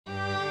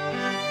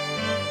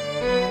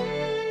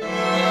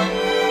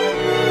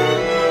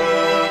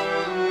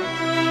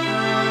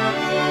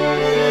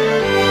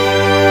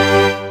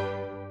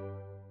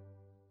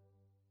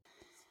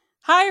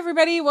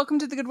everybody. Welcome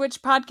to the Good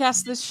Witch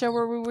podcast, this show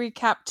where we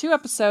recap 2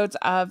 episodes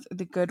of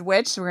The Good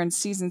Witch. We're in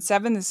season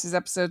 7. This is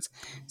episodes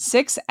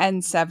 6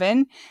 and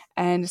 7,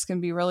 and it's going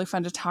to be really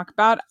fun to talk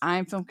about.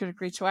 I'm film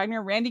critic Rachel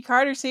Wagner. Randy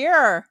Carter's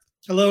here.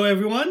 Hello,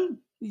 everyone.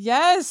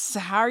 Yes.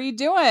 How are you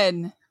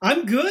doing?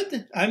 I'm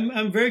good.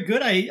 I'm very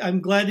good.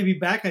 I'm glad to be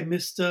back. I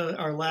missed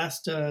our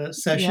last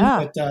session,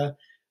 but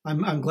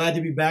I'm glad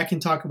to be back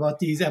and talk about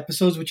these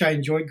episodes, which I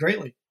enjoyed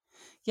greatly.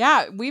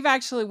 Yeah, we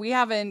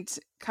haven't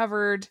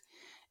covered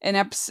an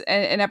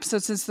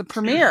episode since the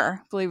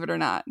premiere, believe it or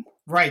not.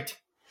 Right.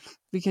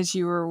 Because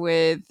you were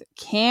with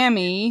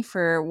Cammie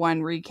for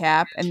one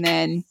recap, and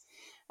then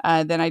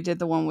I did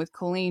the one with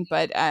Colleen.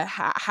 But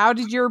how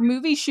did your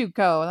movie shoot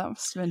go? That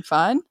must have been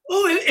fun.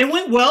 Oh, it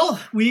went well.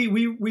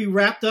 We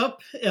wrapped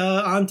up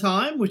on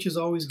time, which is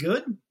always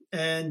good,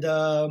 and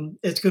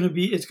it's gonna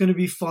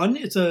be fun.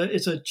 It's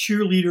a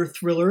cheerleader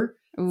thriller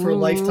for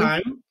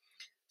Lifetime.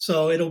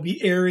 So it'll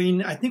be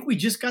airing. I think we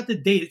just got the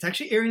date. It's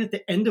actually airing at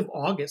the end of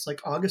August, like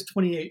August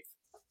 28th.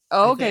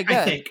 Okay, good.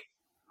 I think.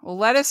 Well,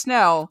 let us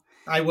know.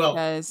 I will.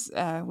 Because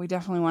we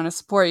definitely want to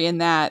support you in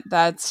that.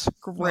 That's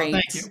great.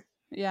 Well, thank you.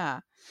 Yeah.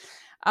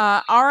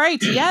 All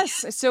right.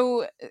 Yes.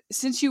 So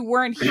since you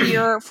weren't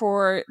here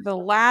for the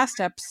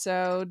last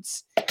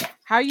episodes,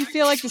 how you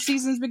feel like the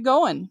season's been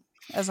going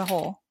as a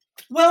whole?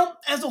 Well,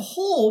 as a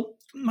whole,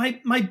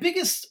 my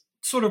biggest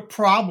sort of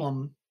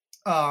problem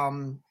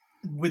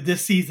with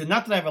this season,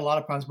 not that I have a lot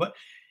of problems, but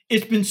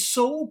it's been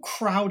so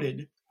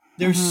crowded.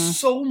 There's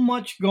so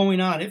much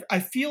going on. I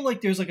feel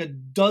like there's like a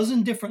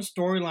dozen different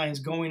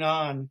storylines going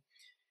on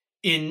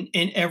in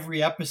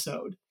every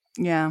episode.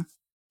 Yeah.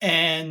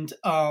 And,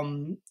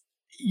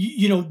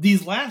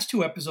 these last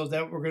 2 episodes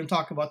that we're going to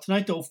talk about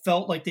tonight, though,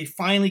 felt like they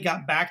finally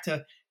got back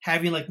to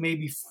having like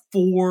maybe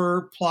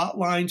 4 plot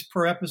lines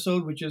per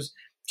episode, which is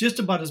just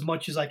about as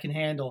much as I can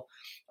handle.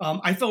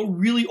 I felt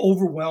really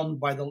overwhelmed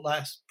by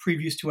the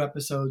previous 2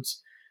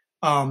 episodes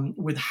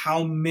with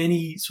how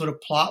many sort of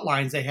plot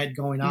lines they had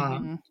going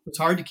on. It's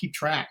hard to keep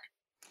track.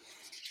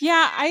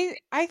 Yeah,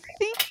 I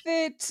think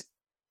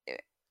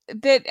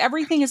that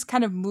everything has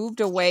kind of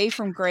moved away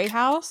from Grey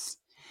House.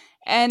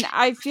 And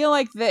I feel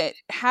like that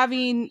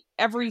having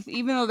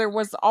even though there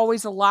was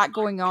always a lot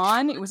going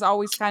on, it was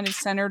always kind of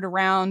centered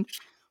around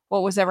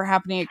what was ever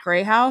happening at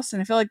Grey House.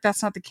 And I feel like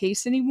that's not the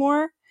case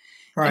anymore.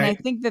 Right. And I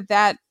think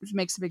that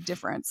makes a big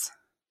difference.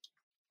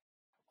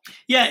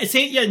 Yeah,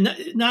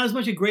 not as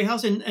much at Grey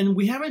House, and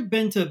we haven't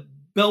been to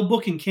Bell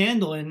Book and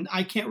Candle, and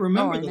I can't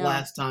remember the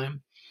last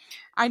time.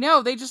 I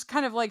know, they just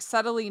kind of like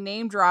subtly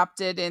name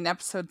dropped it in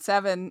episode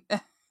 7.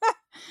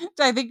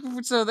 I think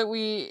so that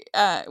we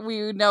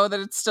know that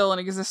it's still in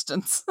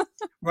existence.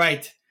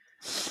 Right.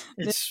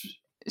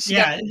 She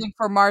got something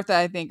for Martha,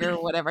 I think, or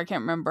whatever. I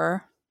can't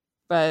remember,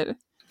 but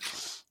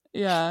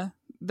yeah,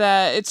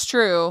 it's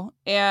true,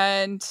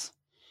 and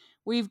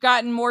we've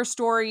gotten more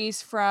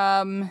stories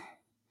from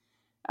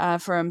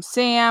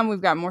Sam.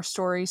 We've got more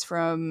stories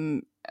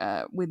from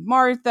with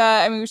Martha.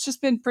 I mean, it's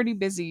just been pretty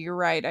busy. You're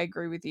right. I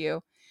agree with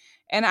you.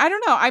 And I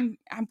don't know.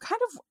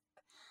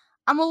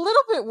 I'm a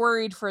little bit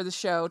worried for the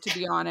show, to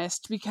be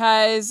honest,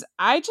 because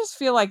I just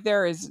feel like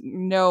there is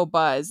no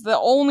buzz. The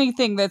only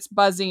thing that's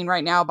buzzing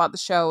right now about the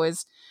show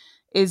is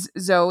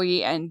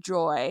Zoe and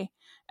Joy.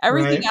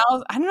 Everything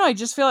else, I don't know. I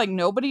just feel like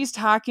nobody's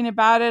talking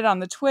about it on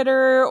the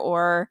Twitter,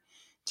 or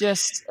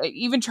just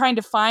even trying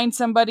to find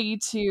somebody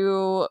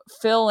to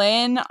fill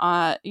in,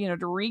 to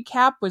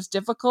recap was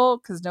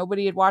difficult because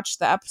nobody had watched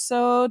the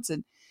episodes.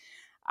 And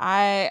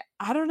I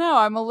don't know.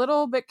 I'm a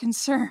little bit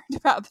concerned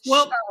about the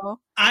show.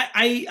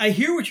 I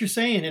hear what you're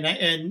saying,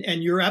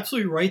 and you're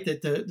absolutely right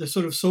that the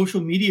sort of social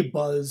media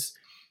buzz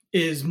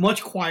is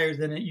much quieter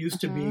than it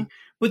used to be.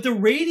 But the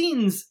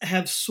ratings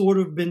have sort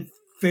of been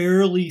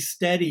fairly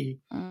steady.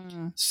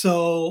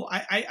 So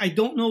I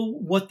don't know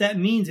what that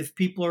means if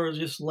people are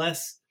just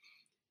less.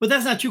 But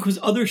that's not true because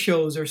other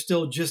shows are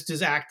still just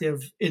as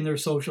active in their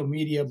social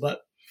media.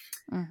 But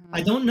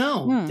I don't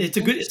know. It's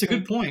a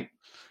good point.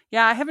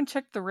 Yeah, I haven't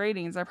checked the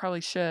ratings. I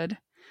probably should.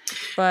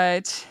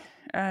 But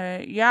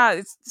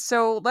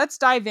so let's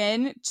dive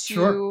in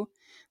to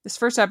this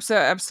first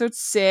episode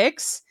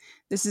 6.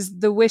 This is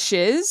The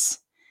Wishes.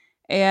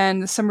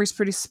 And the summary's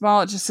pretty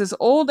small. It just says,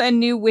 old and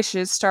new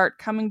wishes start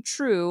coming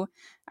true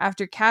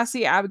after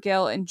Cassie,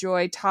 Abigail, and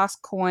Joy toss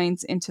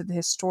coins into the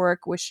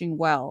historic wishing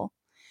well.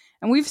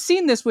 And we've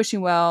seen this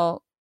wishing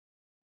well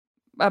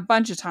a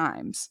bunch of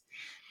times,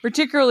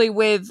 particularly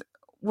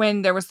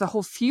when there was the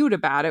whole feud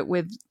about it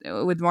with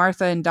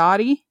Martha and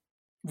Dottie.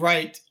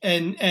 Right.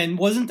 And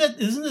isn't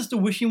this the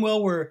wishing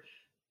well where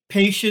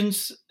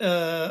Patience,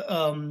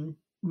 Merriwick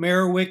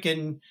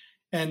and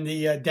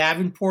the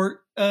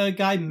Davenport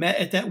guy met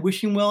at that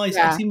wishing well? I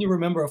seem to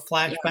remember a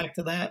flashback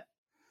to that.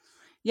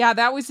 Yeah,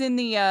 that was in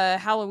the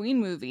Halloween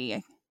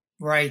movie.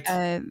 Right.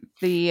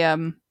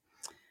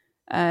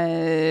 It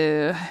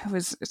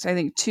was, I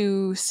think,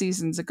 2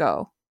 seasons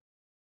ago.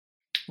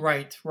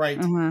 Right.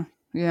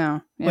 Yeah.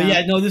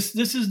 But no, this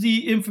is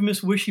the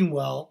infamous wishing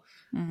well.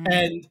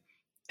 And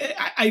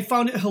I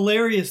found it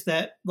hilarious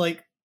that,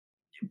 like,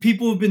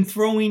 people have been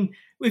throwing.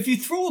 If you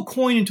throw a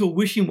coin into a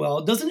wishing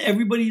well, doesn't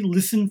everybody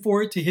listen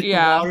for it to hit the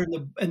water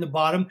in the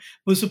bottom?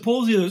 But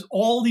supposedly there's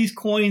all these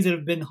coins that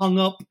have been hung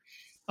up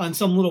on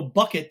some little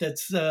bucket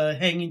that's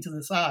hanging to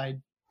the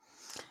side.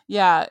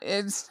 Yeah,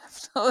 it's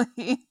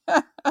definitely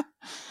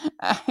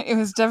it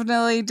was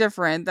definitely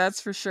different,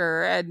 that's for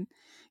sure. And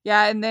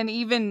yeah, and then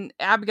even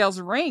Abigail's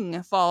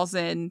ring falls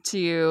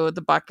into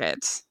the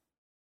bucket.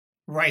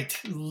 Right.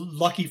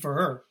 Lucky for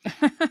her.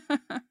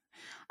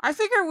 I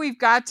figure we've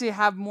got to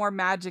have more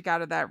magic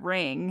out of that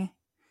ring,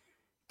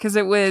 because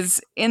it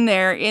was in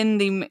there in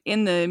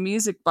the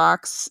music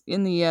box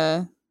in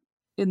the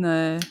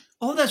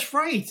Oh, that's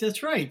right.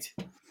 That's right.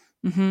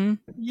 Mm-hmm.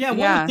 Yeah,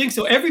 one would think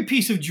so. Every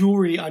piece of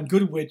jewelry on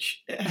Good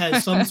Witch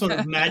has some sort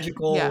of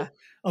magical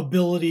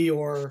ability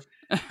or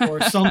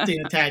something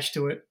attached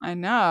to it. I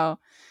know.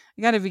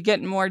 You got to be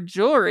getting more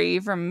jewelry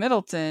from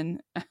Middleton.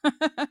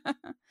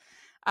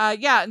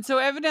 Yeah, and so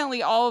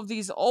evidently all of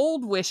these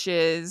old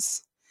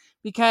wishes,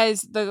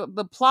 because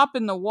the plop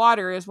in the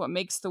water is what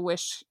makes the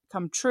wish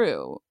come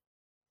true.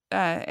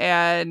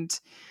 And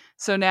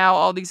so now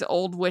all these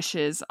old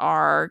wishes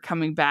are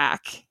coming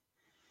back.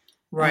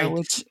 Right.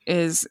 Which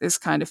is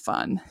kind of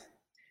fun.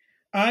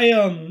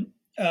 I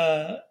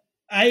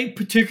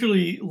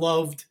particularly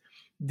loved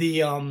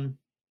the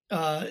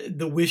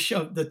wish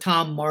of the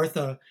Tom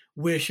Martha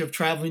wish of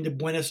traveling to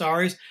Buenos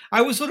Aires.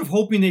 I was sort of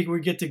hoping they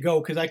would get to go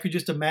because I could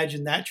just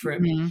imagine that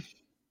trip. Mm-hmm.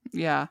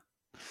 Yeah.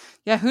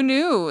 Who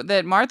knew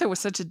that Martha was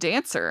such a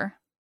dancer?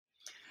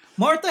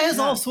 Martha has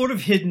all sort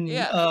of hidden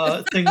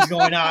things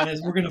going on,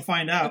 as we're going to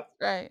find out.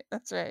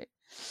 That's right.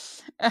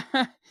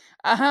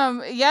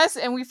 Yes,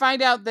 and we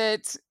find out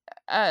that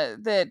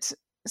that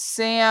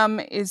Sam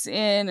was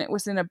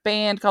in a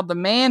band called the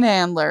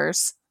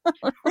Manhandlers.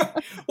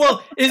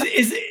 Well,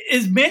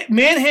 is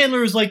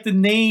Manhandlers like the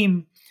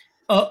name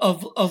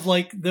of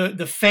like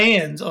the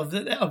fans of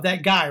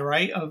that guy,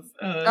 right?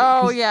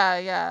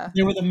 Yeah.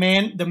 They were the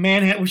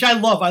man, which I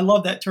love. I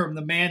love that term,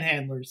 the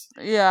Manhandlers.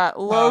 Yeah,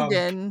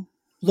 Logan.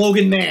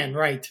 Logan Mann,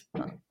 right?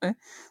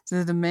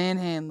 So the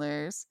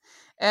Manhandlers.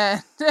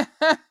 And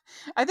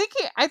I think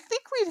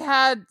we've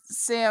had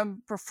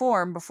Sam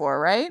perform before,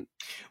 right?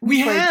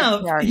 We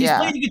have. He's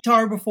played the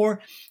guitar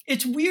before.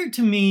 It's weird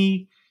to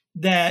me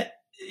that,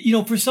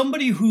 for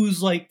somebody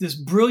who's like this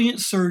brilliant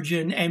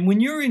surgeon, and when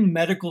you're in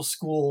medical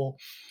school,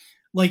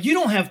 like you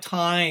don't have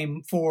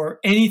time for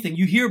anything.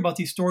 You hear about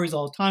these stories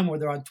all the time where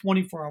they're on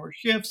 24-hour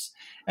shifts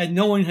and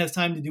no one has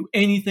time to do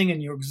anything and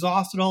you're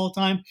exhausted all the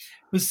time.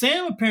 But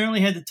Sam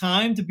apparently had the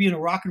time to be in a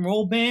rock and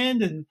roll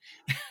band and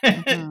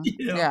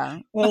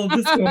all of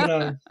this going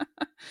on.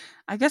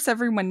 I guess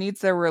everyone needs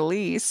their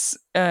release.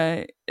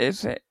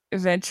 If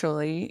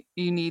eventually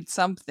you need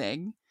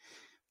something.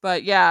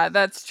 But yeah,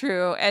 that's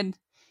true. And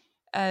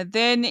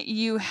then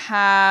you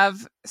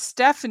have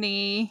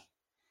Stephanie.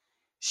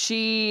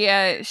 She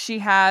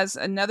has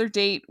another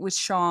date with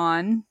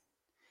Sean.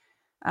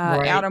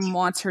 Right. Adam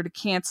wants her to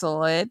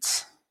cancel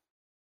it.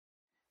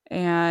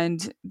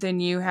 And then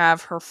you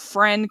have her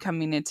friend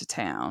coming into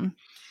town.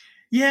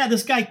 Yeah,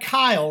 this guy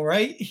Kyle,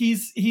 right?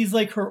 He's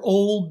like her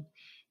old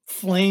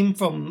flame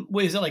from,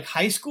 what is it, like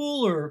high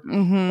school or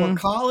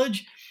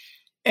college?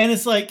 And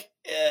it's like,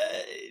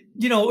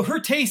 her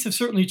tastes have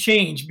certainly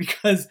changed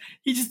because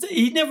he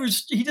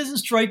doesn't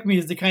strike me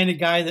as the kind of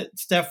guy that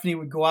Stephanie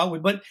would go out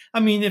with. But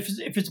I mean, if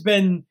it's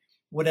been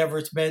whatever,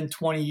 it's been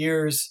 20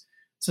 years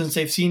since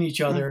they've seen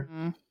each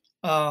other.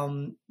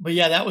 But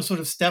yeah, that was sort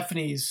of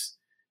Stephanie's.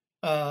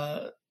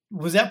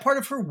 Was that part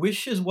of her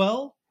wish as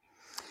well?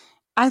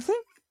 I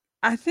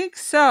think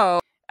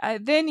so.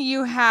 Then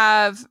you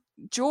have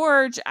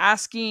George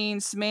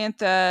asking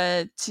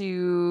Samantha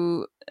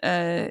to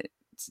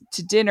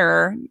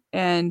dinner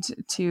and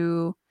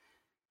to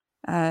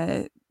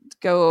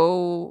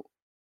go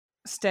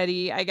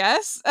steady, I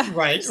guess.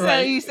 Right, so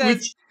right. He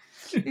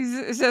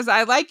says,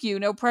 "I like you,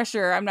 no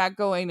pressure. I'm not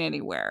going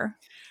anywhere."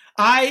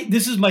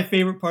 This is my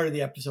favorite part of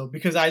the episode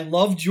because I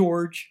love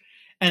George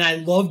and I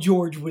love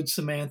George with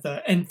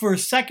Samantha. And for a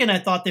second, I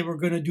thought they were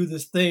going to do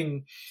this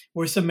thing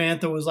where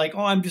Samantha was like,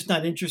 "Oh, I'm just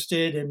not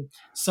interested and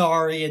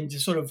sorry," and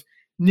just sort of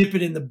nip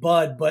it in the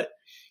bud. But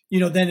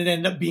then it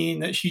ended up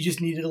being that she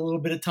just needed a little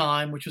bit of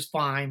time, which was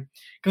fine.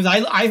 Because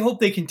I hope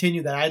they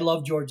continue that. I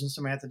love George and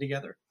Samantha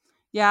together.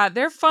 Yeah,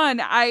 they're fun.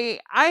 I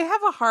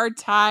have a hard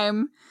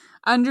time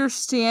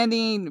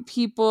understanding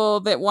people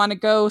that want to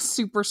go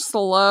super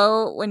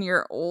slow when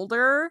you're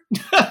older.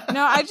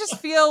 I just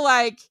feel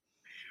like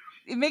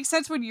it makes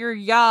sense when you're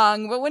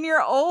young, but when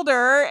you're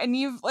older and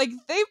they've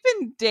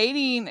been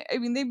dating, I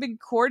mean, they've been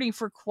courting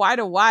for quite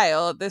a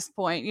while at this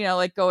point,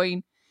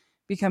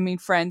 becoming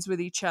friends with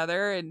each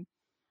other. And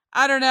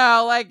I don't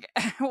know,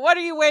 what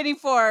are you waiting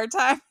for?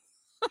 Time.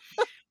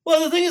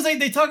 Well, the thing is,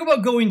 they talk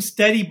about going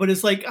steady, but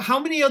it's like, how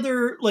many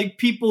other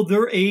people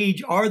their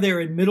age are there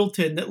in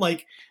Middleton that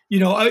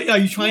are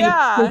you trying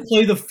to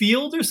play the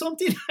field or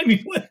something? I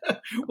mean,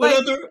 what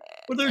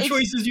other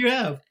choices do you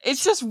have?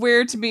 It's just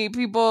weird to me,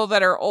 people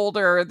that are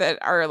older that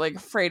are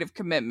afraid of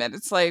commitment.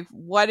 It's like,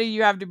 what do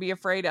you have to be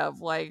afraid of?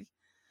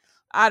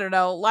 I don't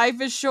know, life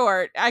is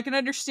short. I can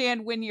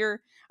understand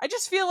I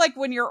just feel like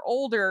when you're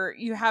older,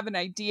 you have an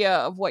idea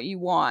of what you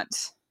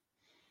want.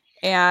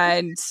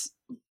 And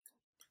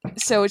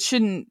so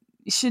you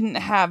shouldn't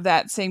have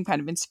that same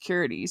kind of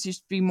insecurities. You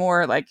should be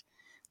more like,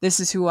 this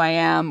is who I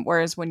am.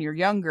 Whereas when you're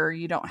younger,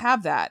 you don't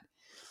have that.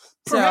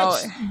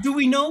 Perhaps do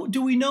we know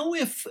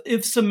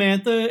if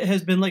Samantha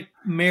has been like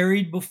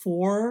married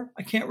before?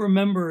 I can't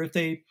remember if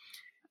they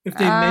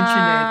mentioned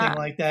anything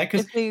like that,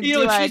 because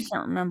I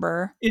can't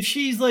remember. If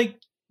she's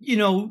like,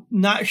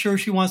 not sure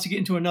she wants to get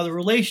into another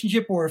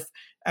relationship, or if,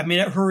 I mean,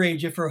 at her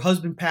age, if her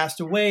husband passed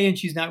away and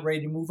she's not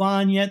ready to move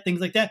on yet,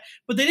 things like that.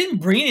 But they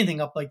didn't bring anything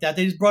up like that.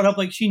 They just brought up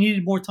like she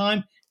needed more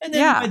time, and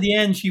then by the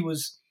end,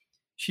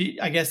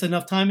 I guess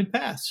enough time had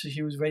passed, so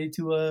she was ready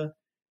to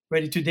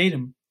date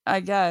him. I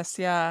guess,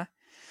 yeah.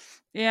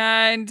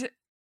 And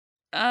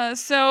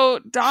so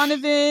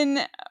Donovan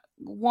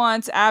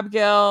wants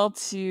Abigail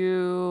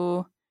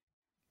to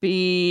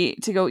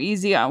go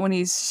easy on when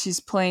she's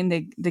playing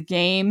the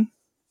game.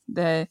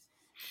 The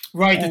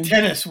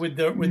tennis with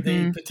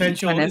the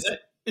potential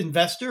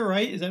investor,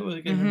 right? Is that what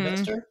an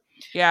investor?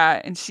 Yeah,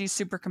 and she's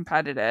super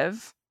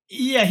competitive.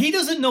 Yeah, he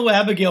doesn't know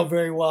Abigail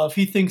very well if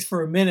he thinks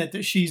for a minute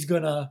that she's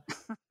gonna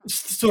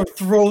sort of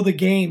throw the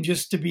game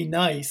just to be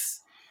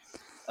nice.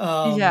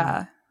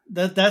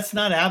 That's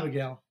not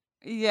Abigail.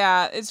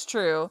 Yeah, it's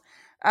true.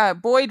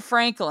 Boyd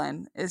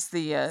Franklin is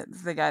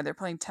the guy they're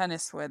playing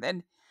tennis with,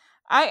 and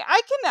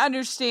I can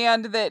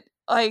understand that.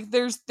 Like,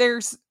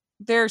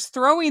 there's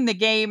throwing the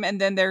game,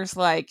 and then there's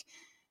like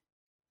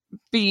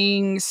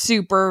being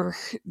super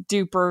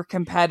duper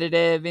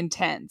competitive,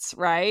 intense,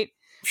 right?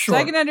 Sure.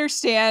 So I can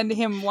understand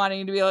him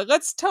wanting to be like,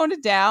 let's tone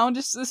it down.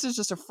 This is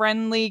just a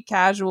friendly,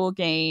 casual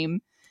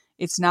game.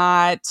 It's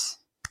not,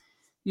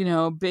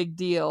 big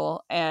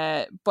deal.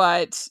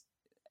 But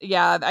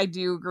yeah, I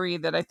do agree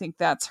that I think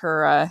that's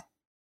her.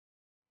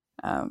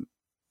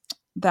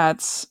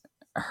 That's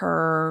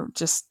her,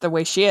 just the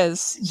way she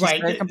is. She's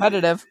very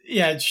competitive.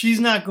 Yeah, she's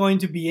not going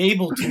to be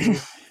able to.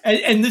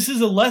 and this is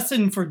a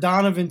lesson for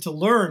Donovan to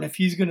learn if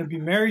he's going to be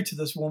married to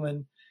this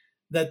woman,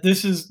 that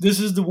this is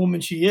the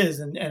woman she is,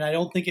 and I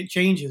don't think it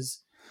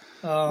changes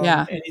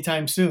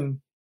anytime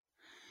soon.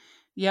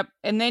 Yep.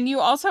 And then you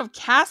also have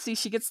Cassie.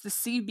 She gets the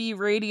CB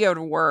radio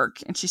to work,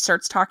 and she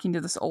starts talking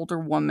to this older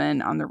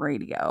woman on the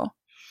radio.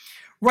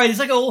 Right. It's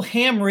like an old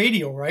ham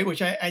radio, right?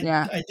 Which I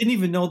didn't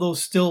even know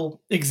those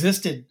still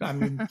existed. I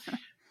mean,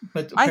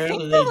 but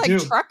apparently they do.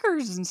 Like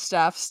truckers and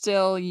stuff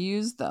still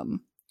use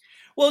them.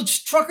 Well,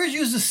 truckers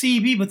use the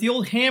CB, but the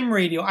old ham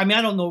radio, I mean,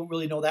 I don't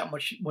really know that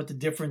much what the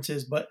difference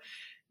is, but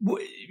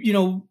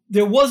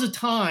there was a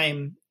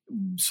time,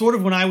 sort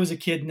of when I was a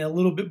kid and a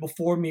little bit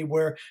before me,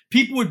 where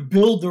people would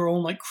build their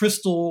own like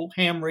crystal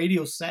ham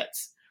radio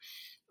sets,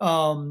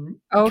 kind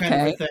of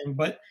a thing.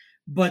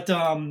 But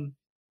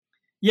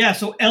yeah.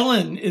 So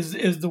Ellen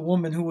is the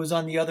woman who was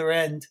on the other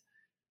end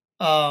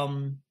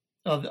of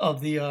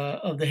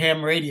the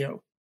ham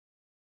radio.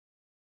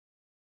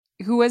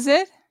 Who was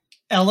it?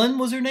 Ellen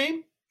was her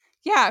name.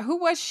 Yeah, who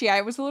was she?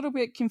 I was a little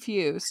bit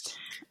confused.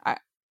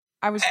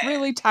 I was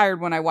really tired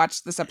when I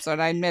watched this episode.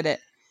 I admit it.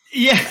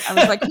 Yeah. I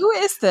was like, who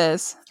is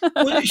this?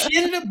 Well, she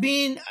ended up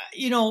being,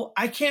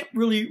 I can't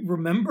really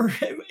remember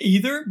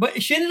either,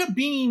 but she ended up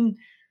being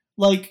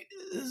like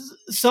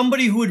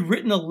somebody who had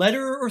written a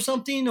letter or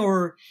something,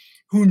 or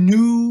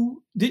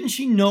who didn't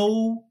she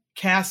know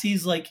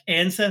Cassie's like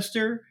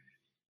ancestor?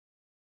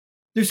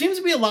 There seems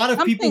to be a lot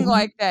of people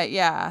like that.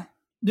 Yeah.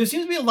 There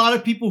seems to be a lot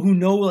of people who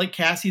know like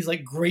Cassie's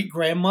like great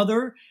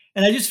grandmother.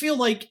 And I just feel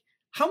like,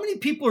 how many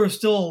people are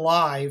still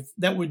alive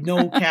that would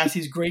know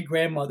Cassie's great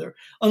grandmother,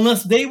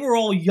 unless they were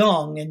all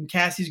young and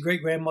Cassie's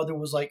great grandmother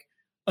was like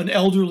an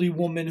elderly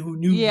woman who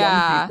knew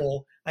young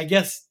people? I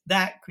guess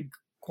that could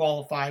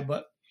qualify,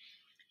 but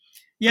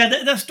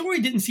yeah, that story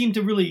didn't seem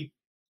to really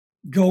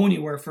go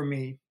anywhere for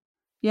me.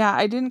 Yeah,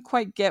 I didn't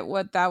quite get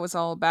what that was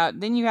all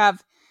about. Then you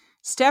have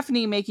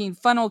Stephanie making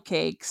funnel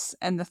cakes,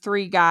 and the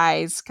three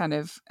guys kind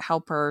of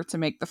help her to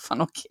make the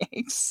funnel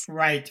cakes.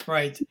 Right.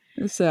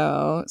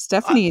 So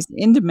Stephanie is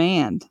in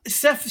demand.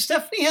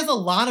 Stephanie has a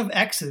lot of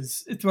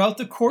exes throughout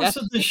the course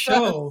of the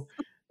show.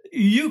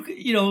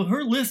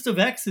 Her list of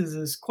exes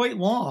is quite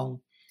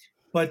long,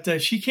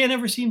 but she can't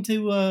ever seem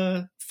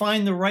to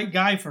find the right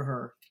guy for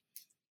her.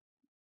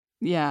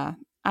 Yeah,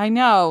 I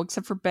know,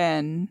 except for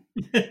Ben.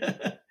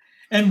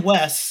 And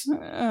Wes.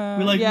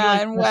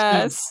 And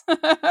Wes.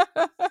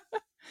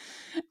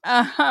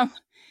 And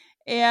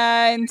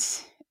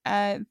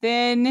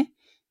then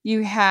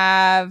you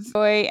have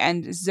Joy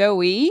and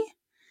Zoe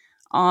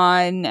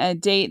on a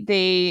date.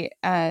 They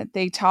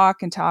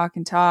talk and talk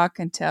and talk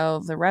until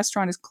the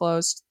restaurant is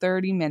closed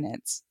 30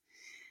 minutes.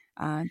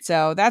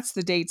 So that's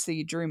the dates that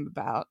you dream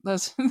about.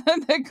 Those are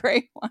the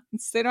great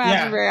ones. They don't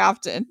happen very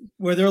often.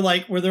 Where they're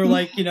like,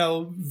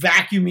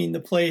 vacuuming the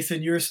place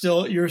and you're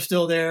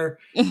still there.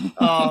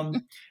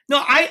 No,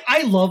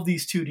 I love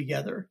these two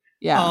together.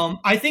 Yeah.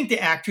 I think the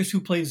actress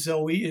who plays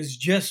Zoe is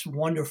just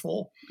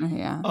wonderful.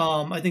 Yeah.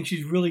 I think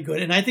she's really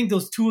good. And I think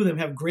those two of them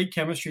have great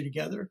chemistry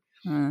together.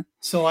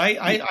 So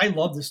I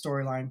love the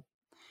storyline.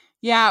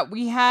 Yeah,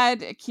 we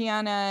had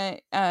Kiana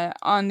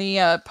on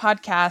the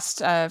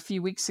podcast a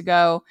few weeks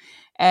ago,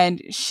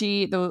 and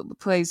she who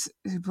plays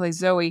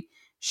Zoe.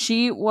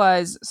 She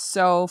was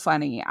so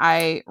funny.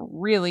 I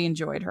really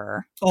enjoyed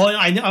her. Oh,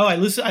 I know. I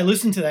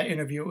listened to that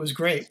interview. It was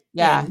great.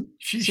 Yeah, and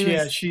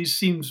she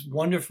seems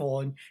wonderful,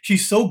 and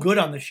she's so good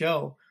on the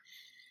show.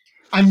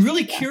 I'm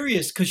really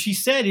curious because she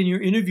said in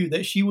your interview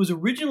that she was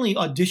originally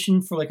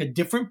auditioned for like a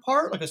different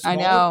part, like a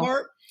smaller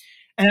part.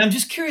 And I'm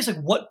just curious, like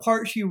what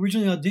part she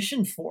originally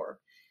auditioned for.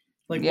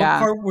 Like what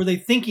part were they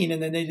thinking,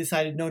 and then they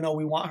decided, no,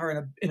 we want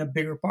her in a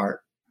bigger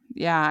part.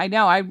 Yeah, I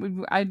know.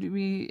 I'd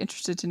be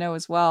interested to know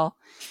as well,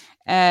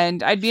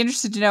 and I'd be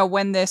interested to know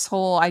when this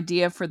whole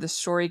idea for the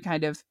story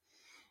kind of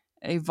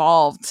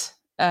evolved,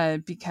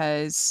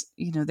 because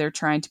they're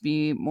trying to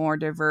be more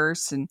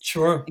diverse and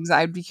sure.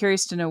 I'd be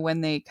curious to know when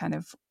they kind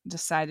of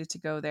decided to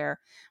go there.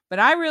 But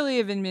I really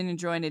have been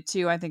enjoying it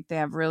too. I think they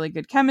have really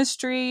good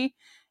chemistry,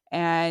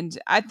 and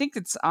I think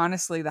it's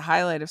honestly the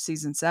highlight of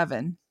season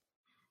 7.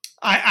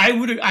 I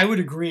would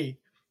agree.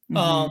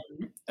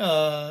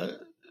 Mm-hmm.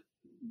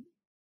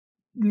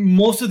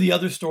 Most of the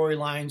other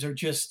storylines are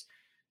just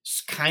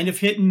kind of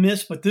hit and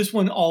miss, but this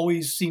one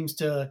always seems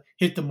to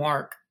hit the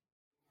mark.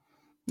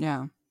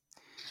 Yeah.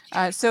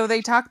 So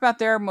they talk about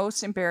their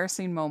most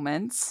embarrassing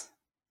moments,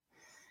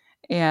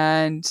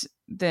 and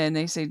then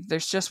they say,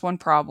 "There's just one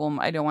problem.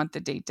 I don't want the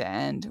date to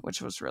end,"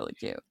 which was really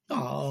cute.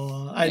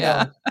 Oh,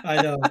 I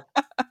know.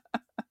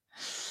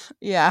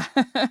 Yeah.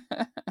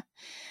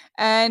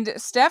 And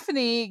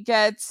Stephanie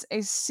gets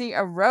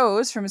a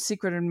rose from a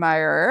secret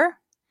admirer,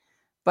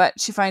 but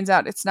she finds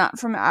out it's not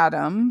from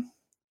Adam.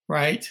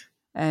 Right.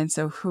 And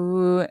so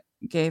who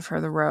gave her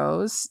the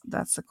rose?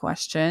 That's the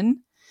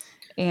question.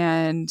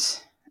 And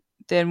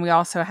then we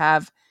also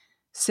have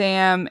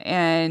Sam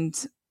and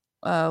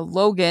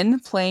Logan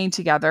playing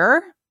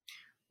together.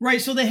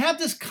 Right. So they have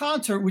this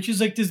concert, which is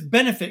like this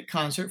benefit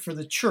concert for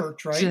the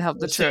church, right? To help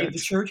the church. The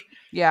church.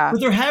 Yeah. But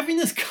they're having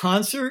this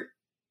concert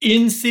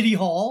in City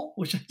Hall,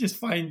 which I just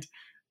find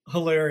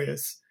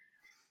hilarious.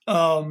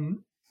 I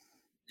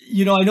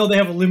know they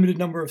have a limited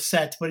number of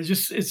sets, but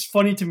it's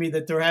funny to me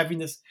that they're having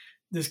this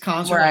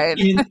concert right.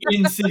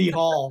 in City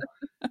Hall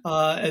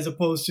as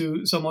opposed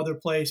to some other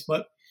place.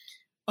 But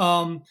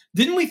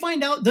didn't we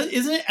find out?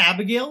 Isn't it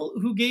Abigail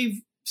who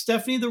gave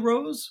Stephanie the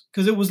rose?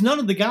 Because it was none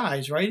of the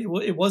guys, right?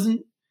 It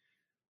wasn't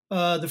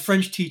the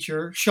French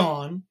teacher,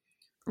 Sean.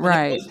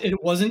 Right.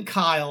 It wasn't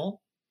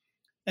Kyle,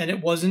 and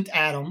it wasn't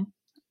Adam.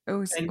 It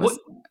was Abigail,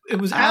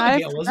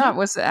 wasn't it?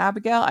 Was it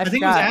Abigail? I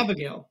think it was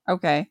Abigail.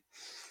 Okay.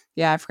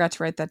 Yeah, I forgot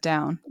to write that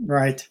down.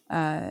 Right.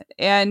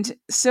 And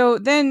so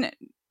then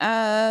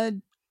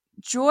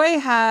Joy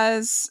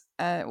has,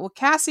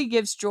 Cassie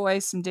gives Joy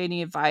some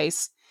dating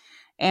advice,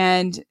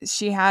 and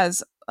she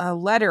has a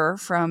letter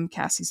from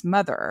Cassie's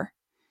mother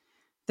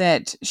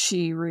that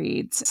she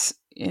reads,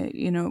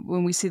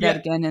 when we see that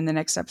again in the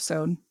next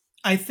episode.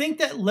 I think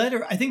that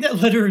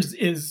letter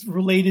is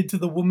related to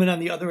the woman on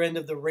the other end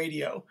of the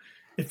radio,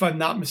 if I'm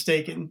not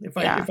mistaken, if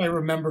I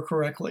remember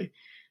correctly.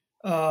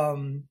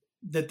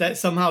 That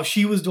somehow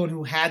she was the one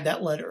who had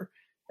that letter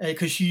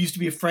because she used to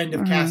be a friend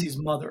of Cassie's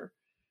mother.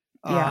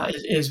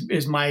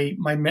 Is my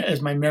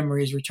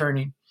memory is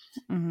returning.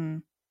 Mm-hmm.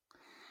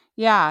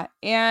 Yeah,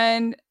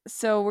 and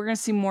so we're going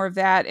to see more of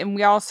that, and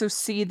we also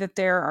see that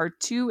there are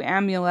 2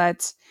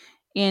 amulets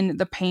in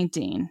the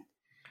painting,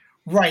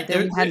 right?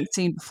 That we hadn't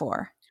seen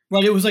before.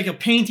 Right, it was like a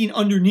painting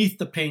underneath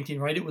the painting,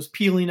 right? It was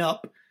peeling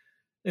up.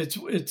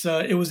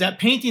 It was that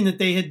painting that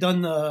they had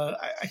done I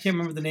can't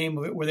remember the name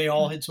of it, where they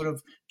all had sort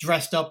of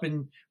dressed up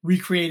and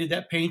recreated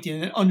that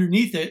painting, and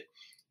underneath it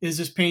is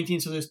this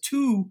painting. So there's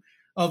 2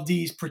 of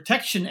these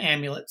protection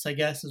amulets, I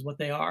guess is what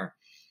they are,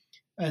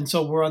 and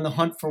so we're on the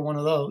hunt for one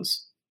of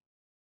those.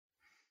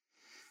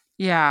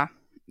 Yeah,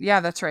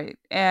 that's right,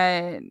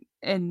 and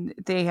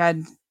they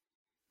hadn't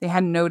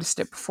noticed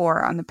it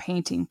before on the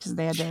painting because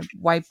they had to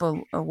wipe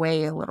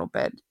away a little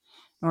bit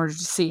in order to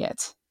see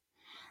it.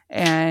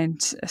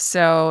 And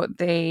so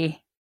they're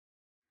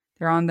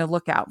on the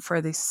lookout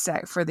for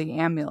the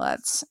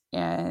amulets.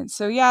 And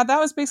so, yeah, that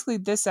was basically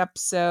this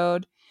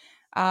episode.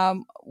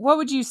 What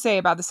would you say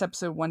about this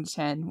episode 1 to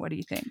 10? What do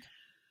you think?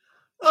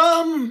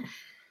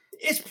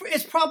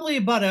 It's probably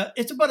about a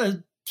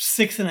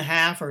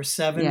 6.5 or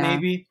 7,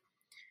 maybe.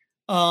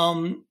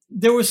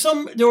 There were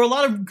a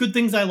lot of good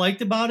things I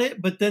liked about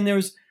it, but then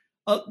there's,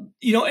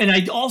 and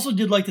I also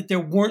did like that there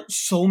weren't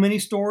so many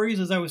stories,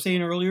 as I was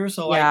saying earlier.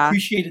 So I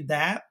appreciated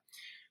that.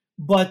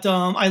 But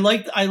I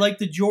liked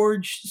the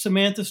George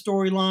Samantha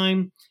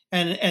storyline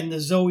and the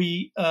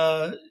Zoe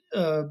Joy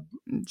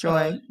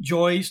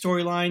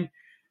storyline.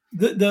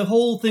 The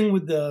whole thing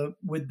with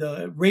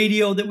the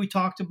radio that we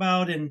talked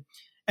about and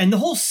the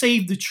whole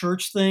save the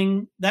church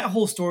thing, that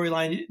whole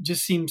storyline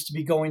just seems to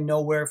be going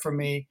nowhere for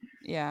me.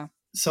 Yeah.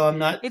 So I'm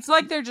not. It's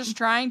like they're just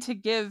trying to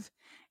give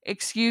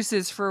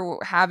excuses for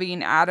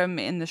having Adam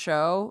in the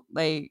show,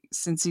 like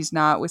since he's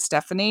not with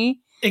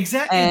Stephanie.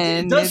 Exactly.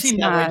 And it does seem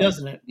that way,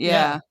 doesn't it?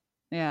 Yeah.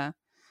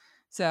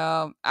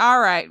 So, all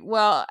right.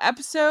 Well, I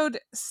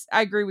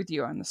agree with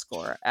you on the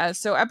score.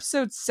 So,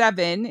 episode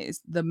 7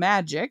 is The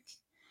Magic.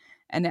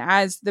 And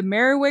as the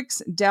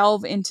Merrywicks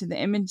delve into the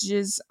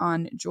images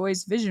on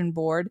Joy's vision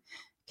board,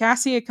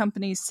 Cassie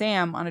accompanies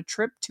Sam on a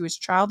trip to his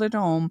childhood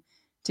home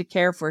to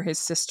care for his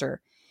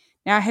sister.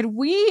 Now, had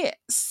we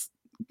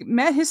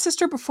met his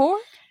sister before?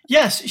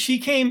 Yes, she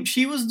came.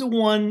 She was the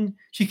one.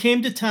 She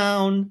came to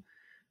town.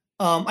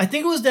 I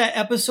think it was that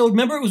episode.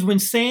 Remember, it was when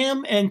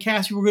Sam and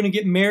Cassie were going to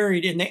get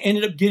married, and they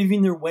ended up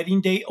giving their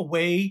wedding date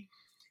away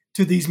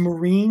to these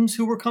Marines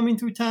who were coming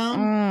through town.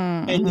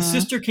 Mm-hmm. And the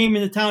sister came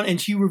into town, and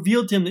she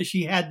revealed to him that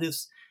she had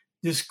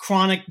this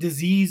chronic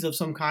disease of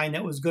some kind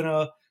that was going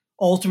to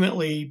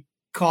ultimately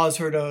cause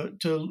her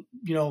to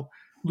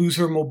lose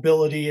her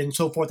mobility and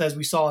so forth, as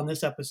we saw in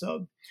this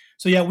episode.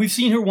 So yeah, we've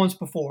seen her once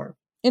before.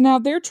 And now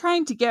they're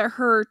trying to get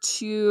her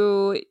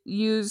to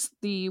use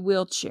the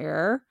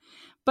wheelchair.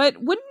 But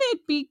wouldn't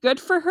it be good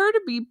for her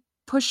to be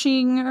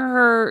pushing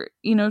her,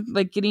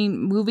 like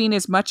moving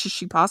as much as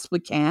she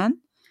possibly can?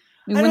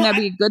 I mean, wouldn't that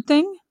be a good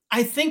thing?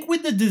 I think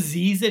with the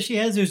disease that she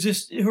has, there's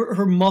just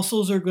her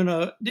muscles are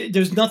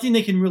there's nothing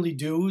they can really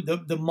do.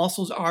 The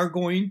muscles are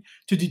going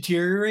to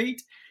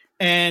deteriorate.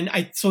 And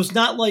so it's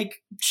not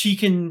like she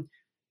can,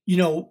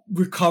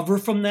 recover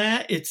from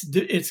that. It's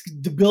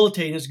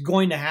debilitating. It's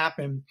going to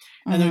happen.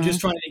 And they're just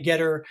trying to get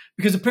her,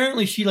 because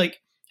apparently she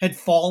had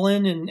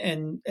fallen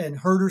and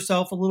hurt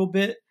herself a little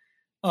bit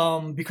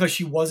because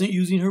she wasn't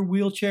using her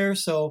wheelchair.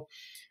 So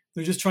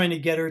they're just trying to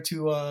get her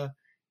to,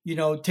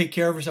 take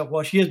care of herself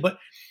while she is. But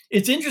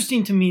it's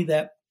interesting to me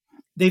that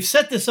they've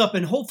set this up,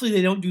 and hopefully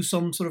they don't do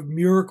some sort of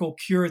miracle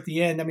cure at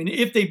the end. I mean,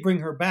 if they bring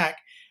her back,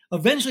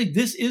 eventually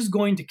this is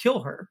going to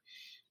kill her.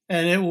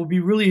 And it will be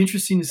really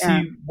interesting to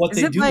see what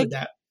they do with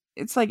that.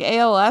 It's like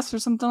ALS or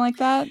something like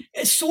that?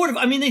 It's sort of.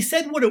 I mean, they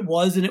said what it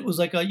was, and it was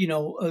like a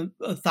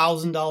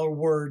 $1,000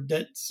 word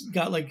that's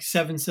got like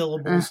 7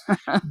 syllables.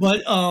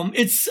 But I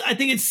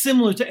think it's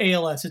similar to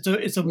ALS.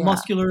 It's a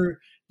muscular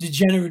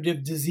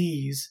degenerative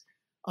disease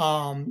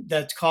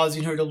that's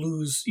causing her to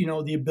lose,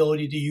 the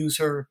ability to use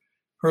her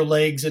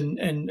legs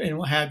and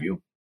what have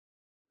you.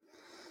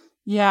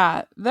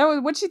 Yeah,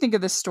 what do you think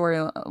of this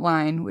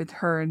storyline with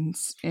her and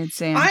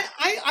Sam?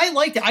 I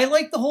liked it. I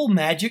liked the whole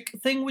magic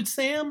thing with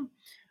Sam,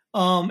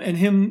 and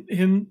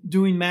him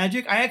doing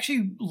magic. I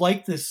actually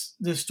like this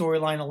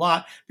storyline a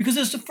lot because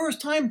it's the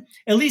first time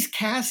at least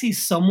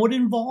Cassie's somewhat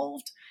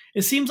involved.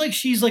 It seems like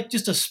she's like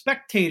just a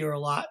spectator a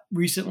lot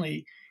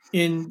recently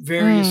in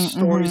various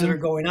stories that are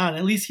going on.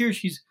 At least here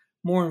she's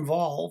more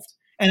involved,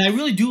 and I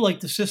really do like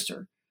the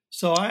sister.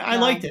 So I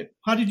liked it.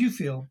 How did you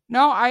feel?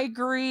 No, I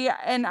agree.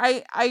 And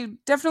I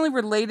definitely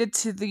related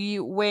to the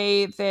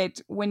way that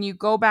when you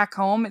go back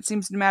home, it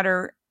seems no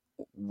matter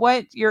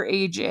what your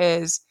age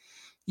is,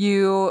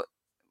 you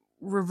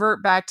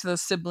revert back to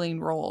those sibling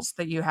roles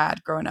that you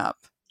had growing up.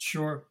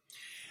 Sure.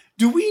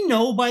 Do we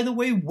know, by the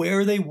way,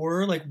 where they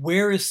were? Like,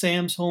 where is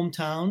Sam's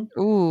hometown?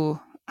 Ooh,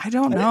 I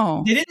don't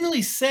know. They didn't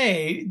really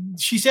say.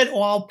 She said,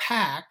 "Oh, I'll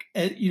pack,"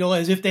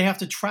 as if they have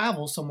to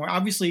travel somewhere.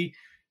 Obviously,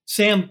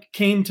 Sam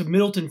came to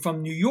Middleton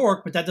from New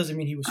York, but that doesn't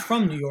mean he was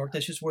from New York.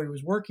 That's just where he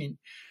was working.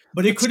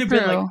 But it could have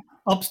been like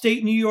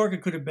upstate New York.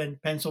 It could have been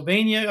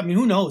Pennsylvania. I mean,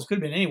 who knows? It could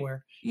have been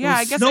anywhere. Yeah,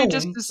 I guess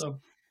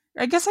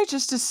I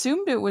just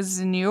assumed it was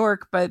in New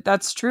York, but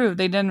that's true.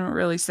 They didn't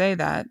really say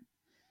that.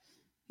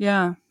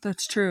 Yeah,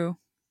 that's true.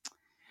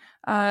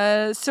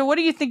 So what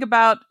do you think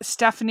about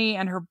Stephanie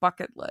and her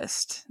bucket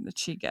list that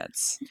she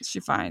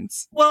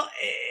finds? Well,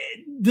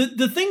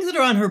 the things that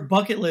are on her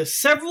bucket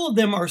list, several of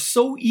them are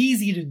so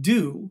easy to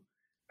do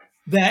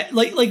that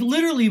like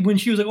literally when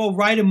she was like, "Oh,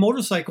 ride a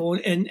motorcycle,"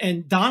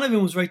 and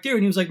Donovan was right there,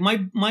 and he was like,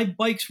 my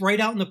bike's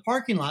right out in the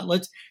parking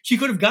lot. She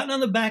could have gotten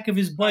on the back of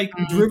his bike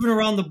and driven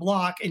around the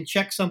block and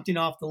checked something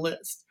off the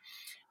list.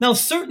 Now,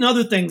 certain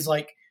other things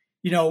like,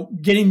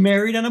 getting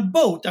married on a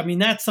boat. I mean,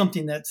 that's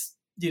something that's,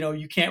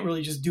 you can't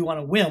really just do on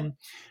a whim,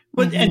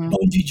 but and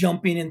bungee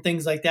jumping and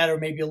things like that are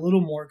maybe a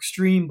little more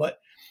extreme. But,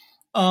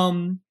 I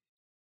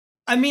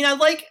mean, I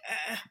like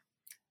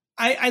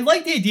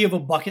the idea of a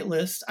bucket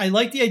list. I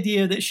like the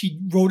idea that she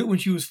wrote it when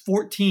she was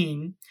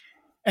 14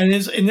 and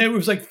there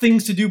was like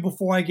things to do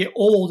before I get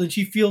old. And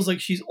she feels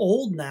like she's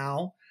old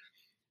now,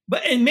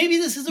 and maybe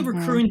this is a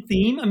recurring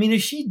theme. I mean,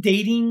 is she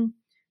dating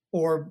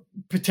or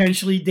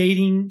potentially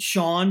dating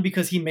Sean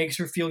because he makes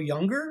her feel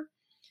younger?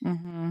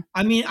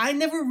 I mean, I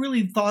never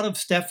really thought of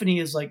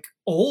Stephanie as like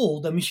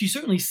old. I mean, she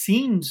certainly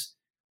seems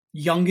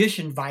youngish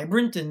and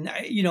vibrant, and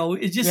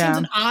it just seems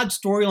an odd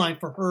storyline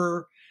for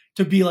her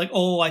to be like,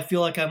 "Oh, I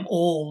feel like I'm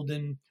old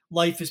and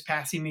life is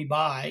passing me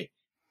by."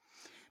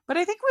 But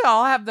I think we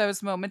all have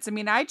those moments. I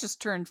mean, I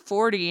just turned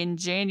 40 in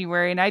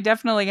January, and I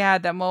definitely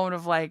had that moment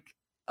of like,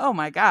 "Oh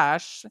my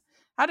gosh,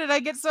 how did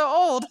I get so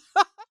old?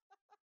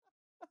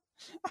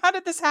 How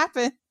did this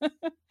happen?"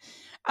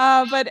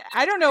 But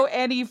I don't know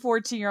any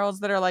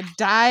 14-year-olds that are like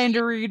dying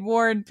to read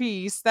War and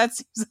Peace. That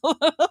seems a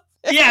little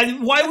Yeah,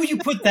 why would you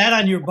put that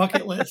on your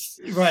bucket list?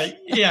 Right.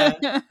 Yeah.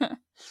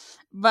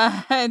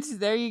 But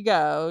there you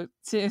go.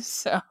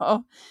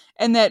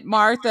 And that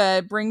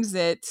Martha brings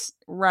it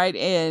right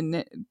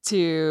in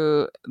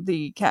to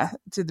the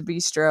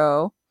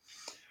bistro.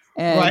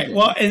 And right.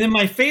 Well, and then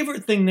my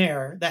favorite thing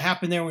that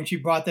happened there when she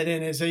brought that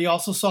in is that you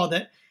also saw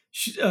that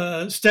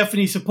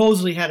Stephanie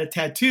supposedly had a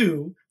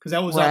tattoo because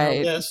that was on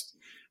her list,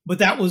 but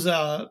that was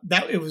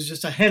it was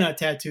just a henna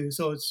tattoo,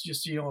 so it's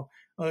just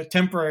a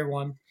temporary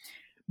one.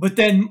 But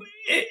then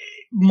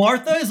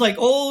Martha is like,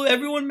 oh,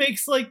 everyone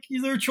makes like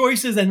their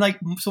choices, and like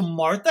so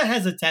Martha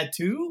has a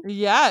tattoo.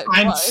 Yeah,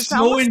 I'm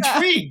so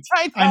intrigued.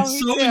 I'm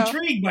so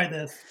intrigued by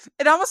this.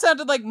 It almost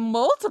sounded like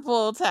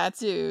multiple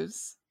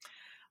tattoos.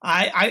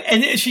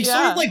 And she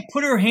sort of like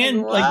put her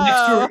hand like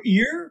next to her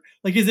ear.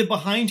 Like, is it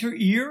behind her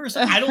ear or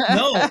something? I don't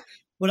know,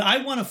 but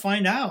I want to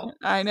find out.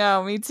 I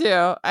know, me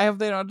too. I hope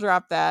they don't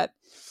drop that.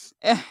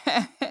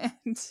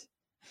 And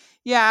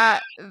yeah,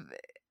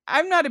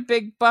 I'm not a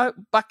big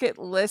bucket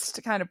list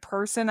kind of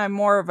person. I'm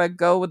more of a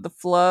go with the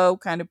flow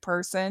kind of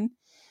person.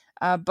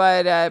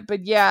 But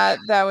yeah,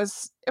 that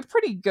was a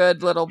pretty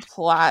good little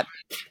plot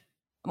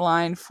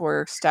line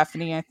for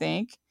Stephanie, I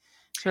think.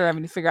 Sure,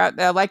 having to figure out.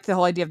 I like the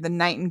whole idea of the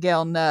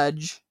Nightingale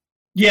nudge.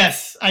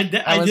 Yes, I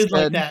did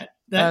like that.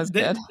 That was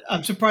good.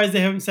 I'm surprised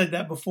they haven't said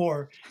that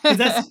before, because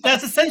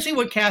that's essentially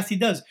what Cassie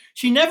does.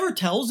 She never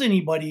tells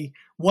anybody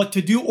what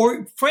to do,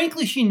 or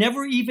frankly, she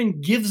never even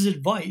gives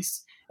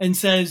advice and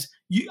says,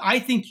 I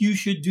think you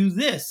should do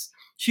this.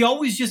 She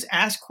always just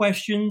asks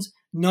questions,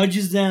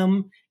 nudges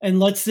them, and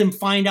lets them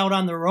find out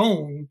on their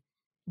own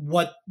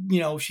what,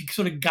 she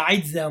sort of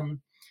guides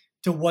them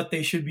to what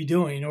they should be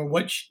doing, or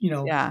what,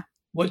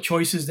 what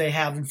choices they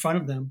have in front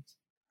of them.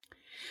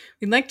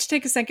 We'd like to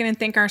take a second and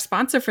thank our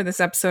sponsor for this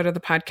episode of the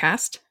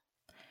podcast.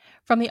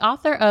 From the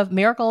author of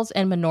Miracles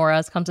and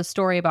Menorahs comes a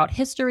story about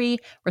history,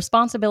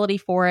 responsibility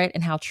for it,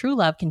 and how true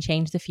love can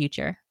change the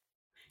future.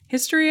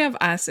 History of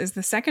Us is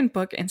the second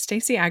book in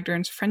Stacey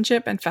Agdern's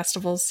Friendship and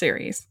Festivals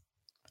series.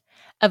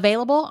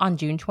 Available on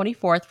June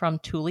 24th from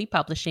Thule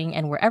Publishing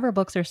and wherever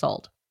books are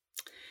sold.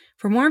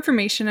 For more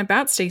information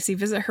about Stacey,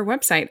 visit her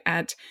website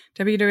at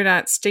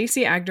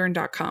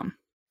www.staceyagdern.com.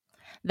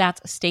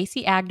 That's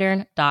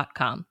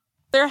staceyagdern.com.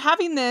 They're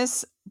having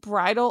this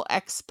bridal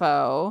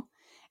expo,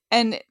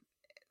 and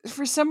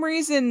for some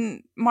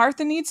reason,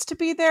 Martha needs to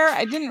be there.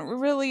 I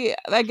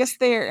guess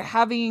they're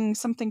having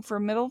something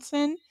for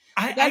Middleton.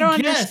 I don't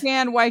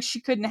understand why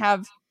she couldn't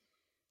have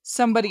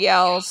somebody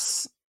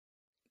else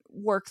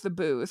work the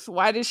booth.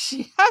 Why does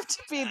she have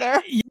to be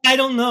there? I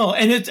don't know.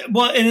 And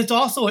it's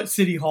also at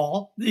City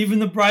Hall. Even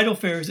the bridal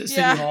fair is at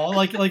City Hall,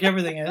 like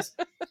everything is.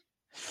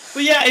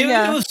 But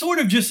it was sort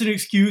of just an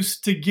excuse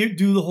to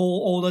do the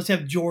whole, let's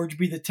have George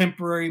be the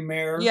temporary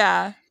mayor.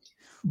 Yeah.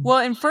 Well,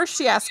 and first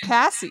she asked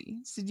Cassie,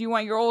 so do you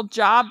want your old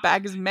job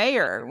back as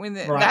mayor?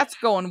 That's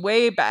going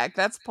way back.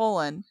 That's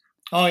pulling.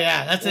 Oh,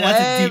 yeah. That's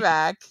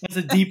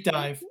a deep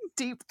dive.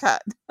 Deep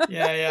cut.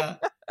 Yeah.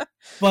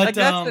 But like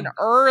that's in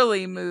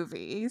early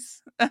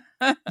movies.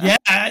 Yeah,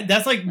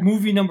 that's like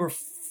movie number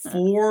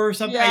 4 or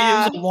something.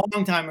 Yeah. It was a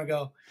long time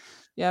ago.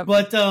 Yeah.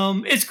 But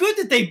it's good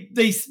that they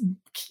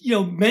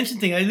mention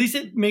things. At least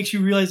it makes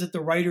you realize that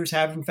the writers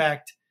have, in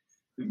fact,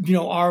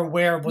 are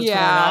aware of what's going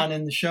on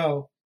in the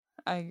show.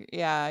 I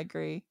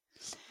agree.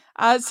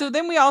 So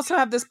then we also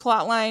have this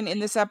plot line in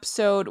this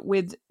episode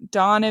with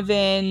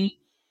Donovan.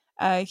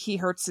 He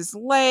hurts his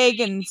leg,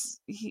 and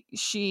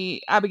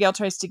Abigail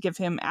tries to give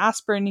him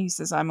aspirin. He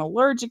says, I'm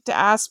allergic to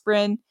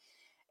aspirin.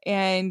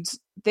 And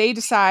they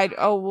decide,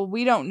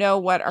 we don't know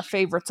what our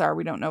favorites are.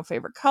 We don't know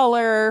favorite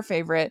color,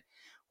 favorite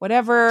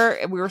whatever.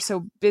 We were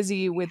so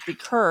busy with the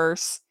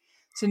curse.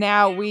 So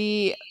now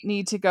we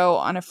need to go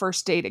on a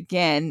first date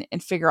again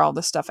and figure all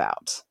this stuff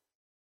out.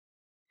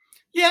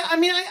 Yeah, I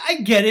mean, I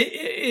get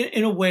it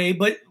in a way,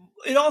 but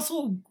it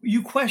also,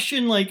 you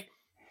question, like,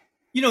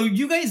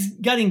 you guys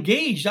got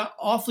engaged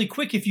awfully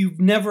quick if you've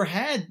never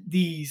had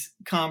these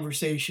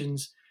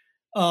conversations.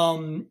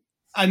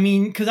 I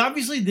mean, because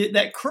obviously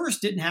that curse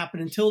didn't happen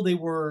until they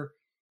were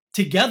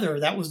together.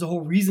 That was the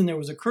whole reason there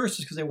was a curse,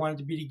 is because they wanted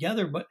to be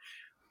together. But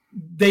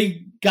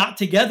they got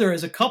together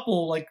as a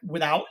couple, like,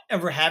 without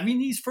ever having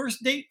these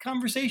first date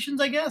conversations,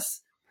 I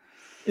guess,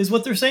 is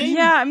what they're saying.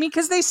 Yeah, I mean,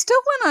 because they still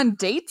went on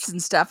dates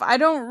and stuff. I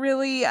don't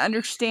really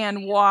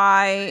understand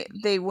why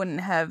they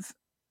wouldn't have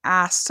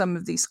asked some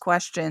of these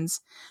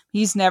questions.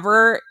 He's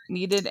never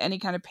needed any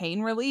kind of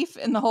pain relief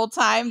in the whole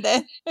time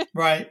that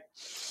right.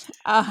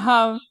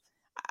 I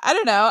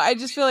don't know. I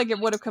just feel like it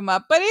would have come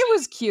up, but it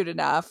was cute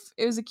enough.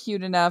 It was a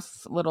cute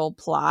enough little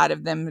plot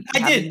of them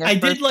having their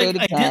first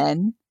date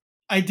again.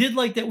 I did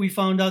like that we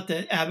found out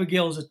that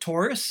Abigail is a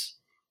Taurus,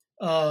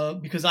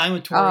 because I'm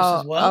a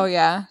Taurus as well. Oh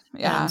yeah.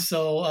 And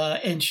so,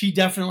 and she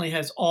definitely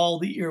has all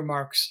the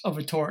earmarks of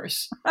a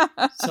Taurus.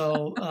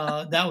 So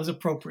that was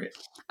appropriate.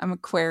 I'm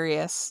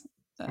Aquarius.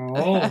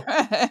 Oh,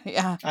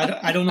 yeah.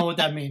 I don't know what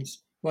that means,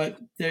 but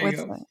there you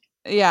go.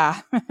 Yeah.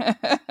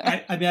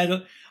 I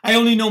mean, I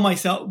only know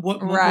myself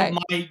what my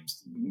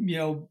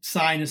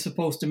sign is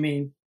supposed to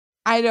mean.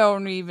 I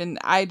don't even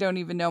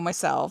know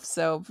myself.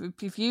 So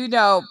if you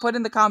know, put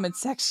in the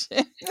comments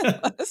section.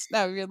 Let us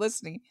know if you're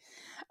listening.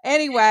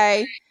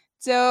 Anyway,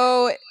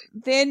 so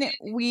then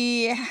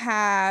we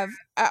have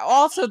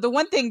also the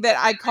one thing that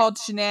I called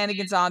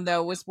shenanigans on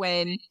though was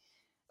when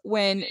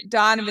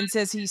Donovan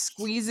says he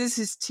squeezes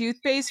his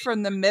toothpaste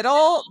from the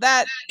middle.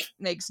 That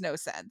makes no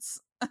sense.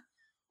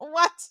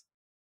 What?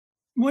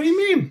 What do you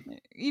mean?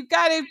 You've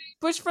got to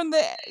push from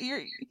the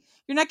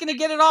you're not going to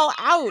get it all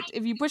out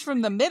if you push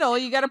from the middle.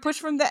 You got to push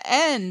from the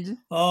end.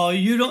 Oh,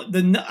 you don't.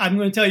 I'm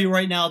going to tell you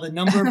right now, the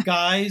number of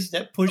guys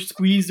that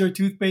squeeze their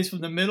toothpaste from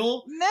the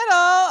middle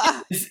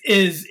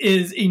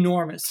is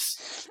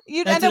enormous.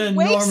 You'd end up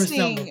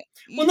wasting.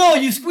 Well, no,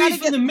 you squeeze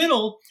from the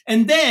middle,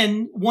 and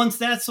then once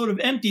that's sort of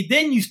empty,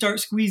 then you start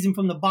squeezing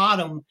from the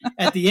bottom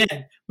at the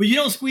end. But you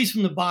don't squeeze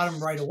from the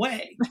bottom right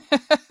away.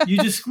 You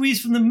just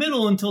squeeze from the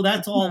middle until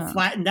that's all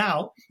flattened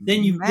out.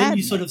 Then you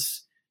sort of.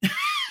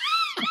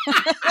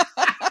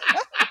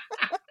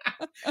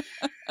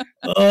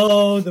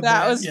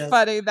 That was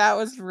funny. That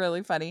was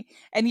really funny.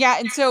 And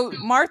so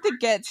Martha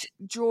gets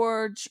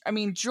George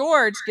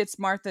gets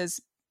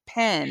Martha's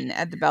pen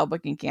at the Bell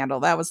Book and Candle.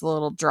 That was the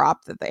little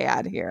drop that they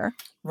had here.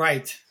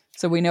 Right.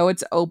 So we know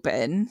it's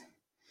open.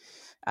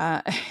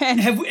 And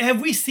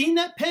have we seen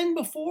that pen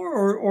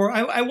before, or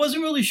I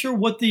wasn't really sure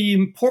what the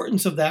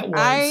importance of that was.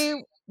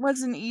 I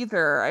wasn't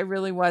either. I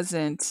really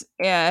wasn't.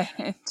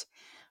 And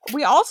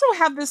we also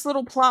have this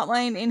little plot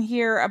line in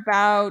here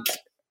about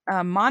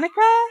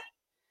Monica.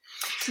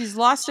 She's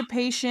lost a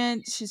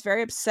patient. She's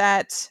very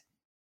upset.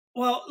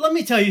 Well, let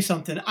me tell you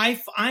something. I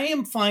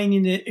am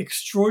finding it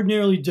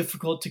extraordinarily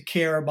difficult to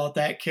care about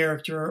that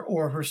character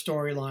or her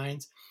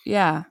storylines.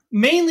 Yeah.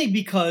 Mainly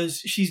because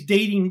she's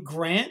dating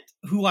Grant,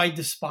 who I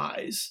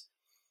despise.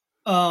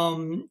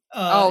 The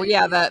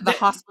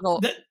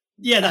hospital.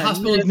 The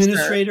hospital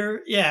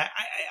administrator. Yeah.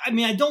 I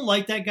mean, I don't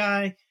like that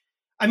guy.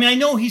 I mean, I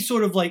know he's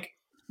sort of like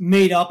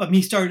made up. I mean,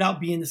 he started out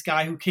being this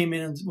guy who came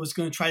in and was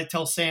going to try to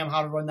tell Sam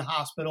how to run the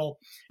hospital.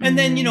 And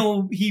then,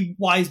 he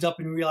wised up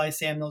and realized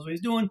Sam knows what he's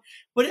doing.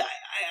 But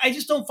I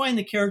just don't find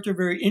the character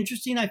very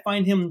interesting. I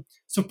find him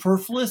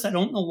superfluous. I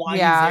don't know why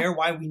he's there,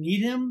 why we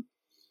need him.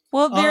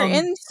 Well, they're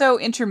in so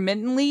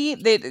intermittently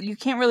that you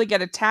can't really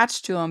get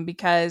attached to them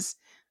because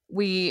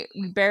we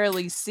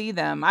barely see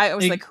them. I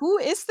was like, who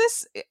is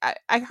this?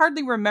 I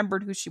hardly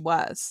remembered who she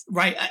was.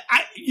 Right.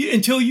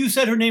 Until you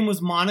said her name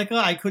was Monica,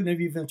 I couldn't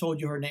have even told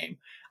you her name.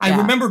 I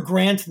remember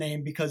Grant's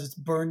name because it's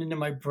burned into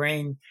my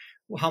brain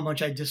how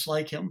much I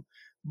dislike him.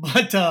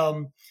 But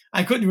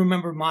I couldn't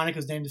remember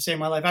Monica's name to save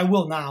my life. I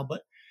will now.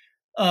 But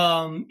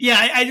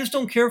I just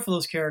don't care for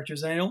those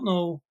characters. And I don't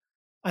know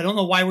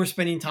why we're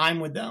spending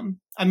time with them.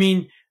 I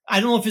mean, I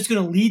don't know if it's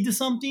going to lead to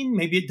something.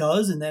 Maybe it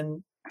does, and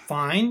then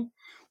fine.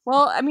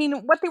 Well, I mean,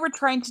 what they were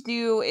trying to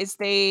do is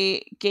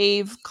they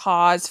gave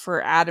cause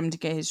for Adam to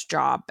get his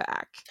job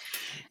back.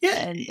 Yeah.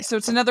 And so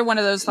it's another one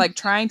of those, like,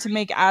 trying to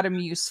make Adam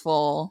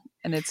useful,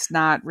 and it's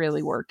not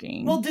really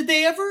working. Well, did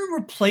they ever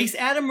replace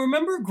Adam?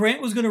 Remember,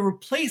 Grant was going to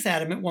replace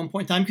Adam at one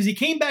point in time because he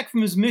came back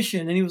from his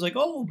mission, and he was like,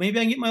 oh, maybe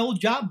I can get my old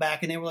job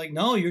back. And they were like,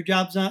 no, your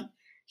job's not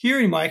here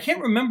anymore. I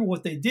can't remember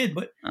what they did,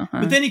 but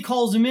then he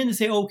calls him in to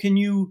say, oh, can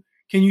you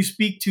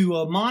speak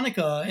to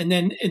Monica? And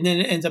then it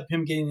ends up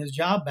him getting his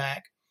job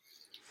back.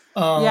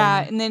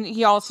 And then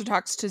he also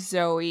talks to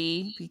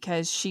Zoe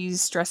because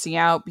she's stressing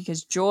out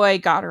because Joy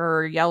got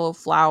her yellow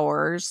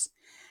flowers,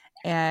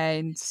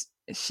 and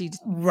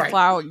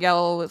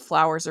yellow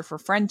flowers are for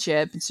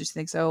friendship, and so she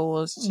thinks,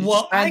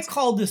 I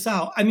called this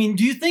out. I mean,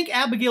 do you think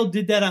Abigail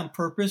did that on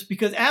purpose?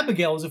 Because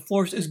Abigail, as a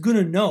florist, is going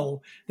to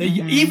know that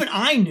even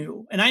I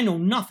knew, and I know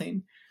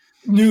nothing,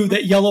 knew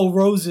that yellow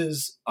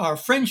roses are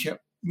friendship.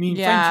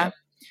 Friendship.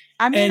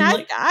 I mean,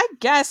 I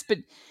guess, but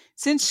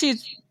since she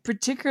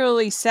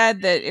particularly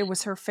said that it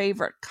was her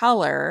favorite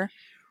color.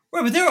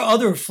 Right, but there are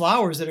other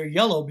flowers that are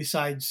yellow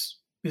besides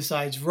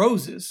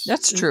roses.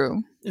 That's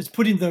true. It's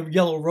putting the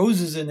yellow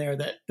roses in there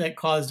that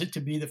caused it to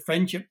be the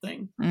friendship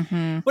thing.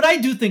 Mm-hmm. But I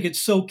do think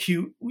it's so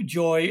cute with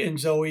Joy and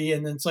Zoe,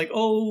 and then it's like,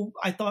 oh,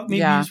 I thought maybe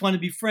you just want to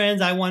be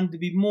friends. I wanted to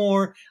be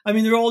more. I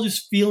mean, they're all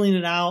just feeling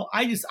it out.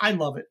 I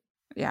love it.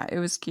 Yeah, it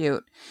was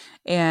cute.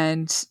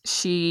 And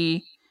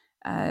she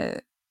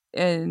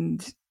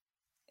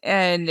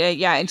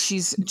and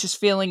she's just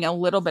feeling a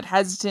little bit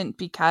hesitant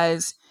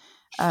because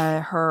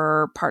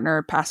her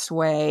partner passed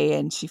away,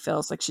 and she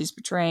feels like she's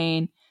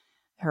betraying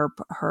her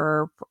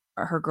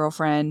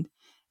girlfriend,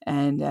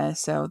 and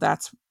so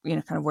that's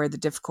kind of where the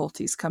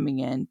difficulty's coming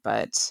in.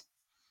 But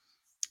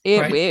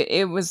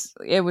it was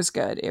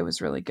good. It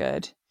was really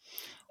good.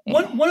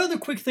 One other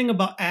quick thing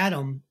about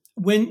Adam,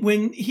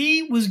 when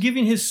he was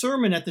giving his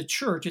sermon at the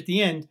church at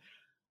the end.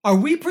 Are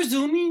we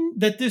presuming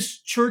that this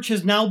church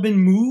has now been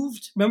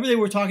moved? Remember they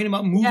were talking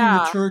about moving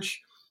the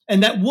church,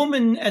 and that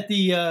woman at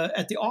the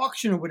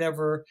auction or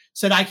whatever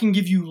said, I can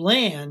give you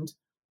land.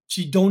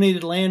 She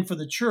donated land for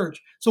the church.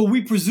 So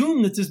we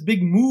presume that this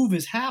big move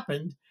has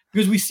happened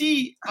because we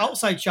see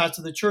outside shots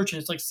of the church and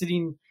it's like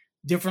sitting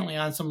differently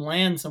on some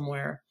land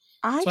somewhere.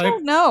 I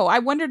don't know. I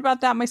wondered about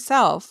that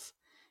myself.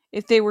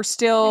 if they were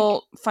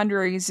still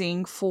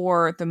fundraising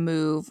for the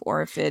move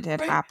or if it had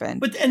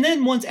happened. And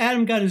then once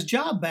Adam got his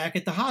job back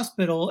at the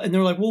hospital, and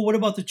they're like, well, what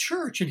about the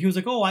church? And he was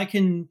like, oh, I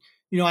can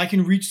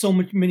reach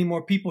many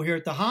more people here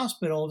at the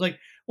hospital. I was like,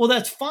 well,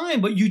 that's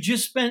fine, but you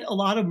just spent a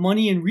lot of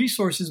money and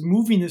resources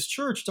moving this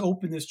church to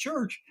open this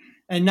church.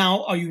 And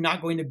now are you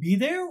not going to be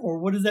there? Or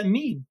what does that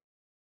mean?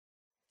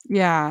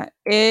 Yeah,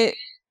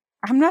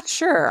 I'm not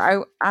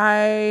sure.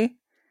 I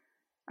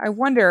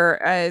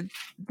wonder,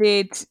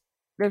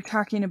 they're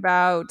talking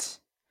about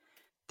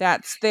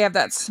they have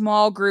that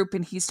small group,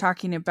 and he's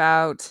talking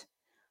about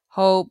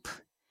hope,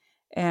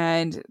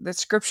 and the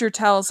scripture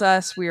tells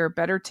us we are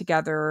better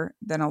together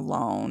than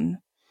alone.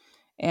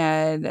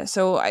 And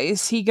so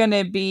is he going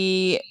to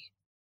be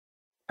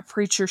a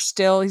preacher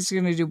still? He's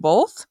going to do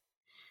both?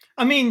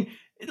 I mean,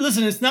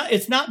 listen,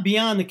 it's not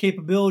beyond the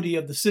capability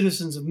of the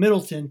citizens of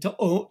Middleton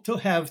to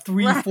have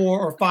 3, 4,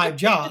 or 5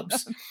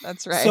 jobs.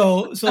 That's right.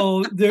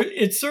 So there,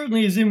 it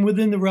certainly is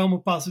within the realm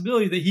of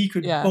possibility that he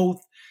could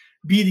both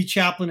be the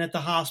chaplain at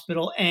the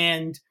hospital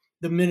and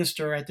the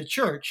minister at the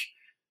church.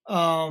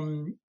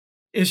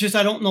 It's just,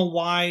 I don't know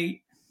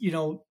why,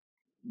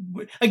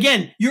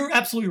 again, you're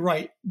absolutely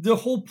right. The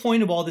whole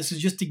point of all this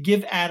is just to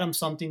give Adam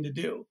something to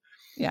do.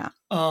 Yeah.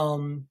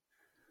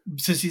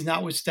 Since he's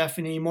not with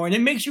Stephanie anymore. And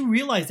it makes you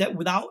realize that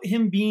without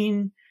him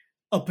being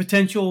a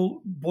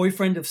potential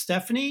boyfriend of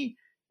Stephanie,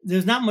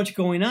 there's not much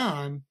going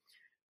on.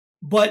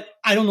 But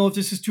I don't know if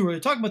this is too early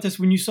to talk about this.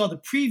 When you saw the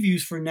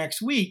previews for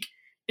next week,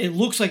 it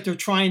looks like they're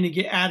trying to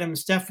get Adam and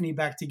Stephanie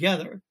back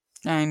together.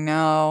 I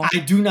know. I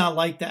do not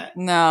like that.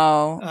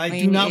 No. I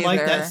do not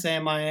like that,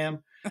 Sam. I am.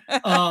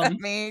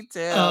 Me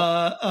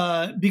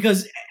too.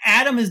 Because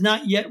Adam has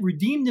not yet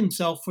redeemed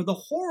himself for the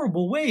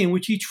horrible way in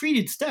which he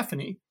treated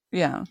Stephanie.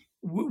 Yeah.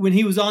 When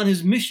he was on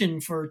his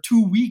mission for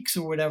 2 weeks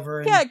or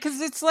whatever. And yeah,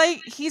 because it's like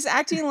he's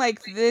acting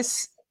like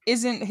this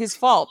isn't his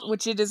fault,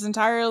 which it is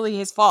entirely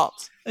his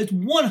fault. It's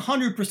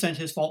 100%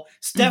 his fault.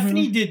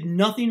 Stephanie did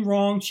nothing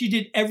wrong. She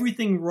did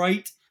everything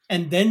right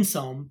and then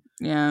some.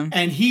 Yeah.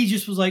 And he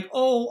just was like,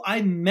 oh,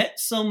 I met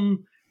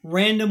some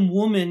random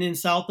woman in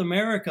South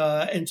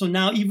America. And so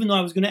now, even though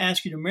I was going to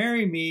ask you to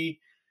marry me,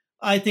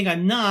 I think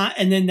I'm not.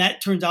 And then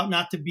that turns out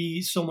not to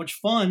be so much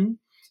fun.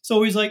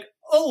 So he's like,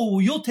 oh,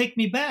 you'll take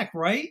me back,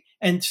 right?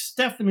 And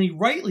Stephanie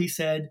rightly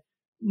said,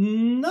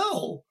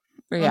 no,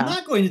 I'm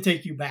not going to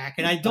take you back.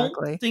 And I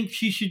don't think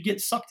she should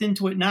get sucked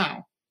into it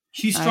now.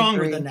 She's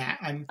stronger than that.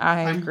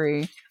 I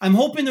agree. I'm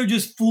hoping they're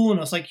just fooling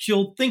us. Like,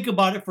 she'll think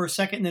about it for a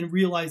second and then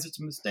realize it's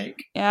a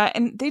mistake. Yeah,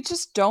 and they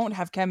just don't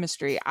have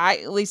chemistry.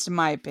 At least in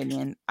my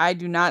opinion, I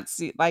do not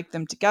like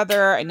them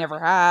together. I never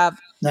have.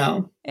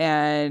 No.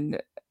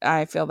 And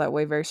I feel that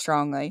way very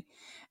strongly.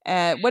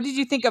 What did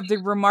you think of the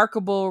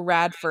remarkable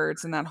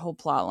Radfords and that whole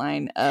plot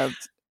line of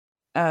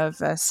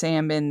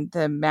Sam and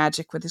the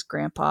magic with his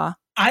grandpa?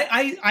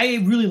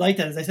 I really like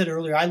that. As I said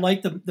earlier, I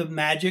like the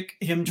magic,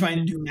 him trying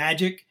to do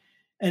magic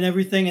and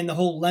everything, and the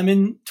whole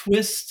lemon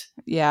twist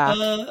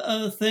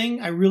thing.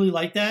 I really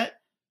like that.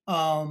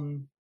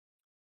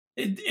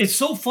 It's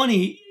so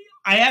funny.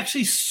 I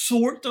actually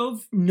sort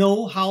of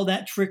know how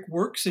that trick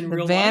works in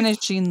real life.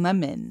 Vanishing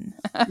lemon.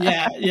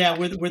 yeah,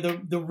 where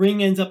the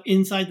ring ends up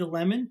inside the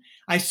lemon.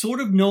 I sort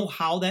of know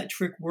how that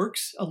trick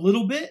works a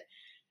little bit.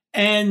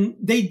 And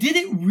they did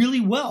it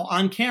really well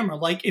on camera.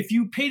 Like, if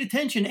you paid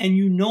attention and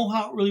you know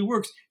how it really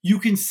works, you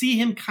can see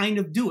him kind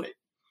of do it.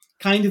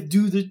 Kind of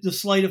do the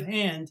sleight of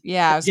hand.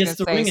 Yeah, I was going to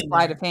say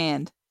sleight of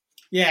hand.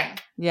 Yeah.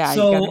 Yeah,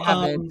 so, you gotta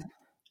have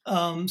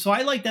it. So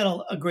I like that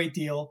a great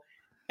deal.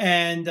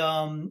 And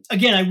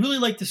again, I really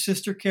like the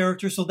sister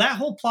character. So that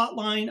whole plot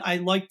line I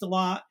liked a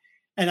lot.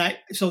 And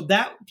so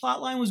that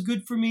plot line was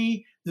good for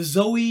me. The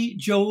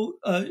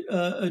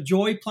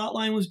Joy plot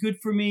line was good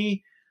for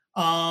me.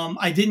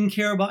 I didn't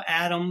care about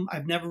Adam.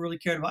 I've never really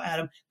cared about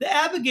Adam. The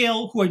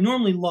Abigail, who I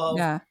normally love,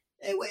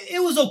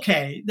 it was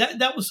okay.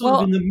 That was sort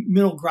of in the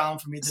middle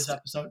ground for me this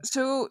episode.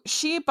 So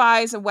she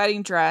buys a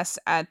wedding dress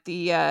at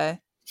the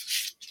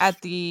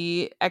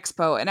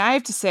expo, and I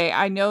have to say,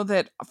 I know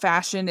that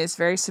fashion is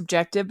very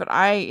subjective, but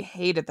I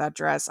hated that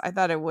dress. I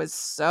thought it was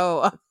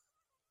so.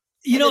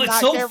 It's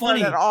so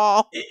funny. At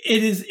all.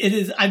 It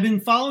is. I've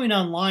been following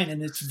online,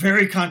 and it's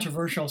very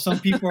controversial.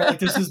 Some people are like,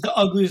 "This is the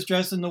ugliest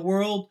dress in the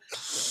world."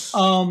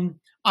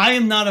 I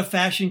am not a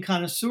fashion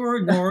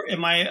connoisseur, nor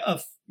am I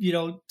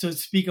to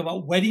speak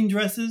about wedding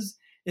dresses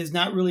is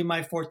not really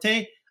my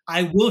forte.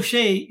 I will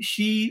say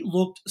she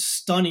looked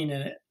stunning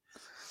in it.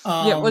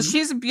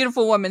 She's a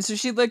beautiful woman, so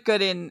she looked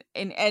good in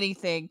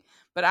anything.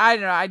 But I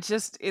don't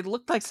know. It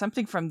looked like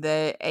something from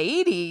the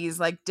 80s,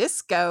 like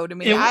disco to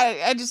me.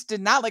 I just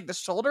did not like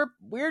the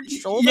weird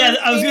shoulders. Yeah,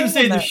 I was going to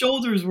say the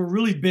shoulders were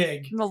really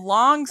big. The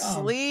long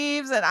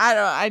sleeves, and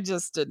I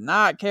just did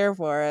not care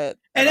for it.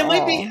 And it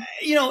might be,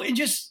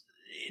 just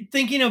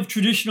thinking of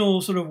traditional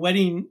sort of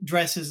wedding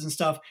dresses and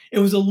stuff, it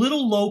was a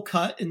little low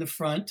cut in the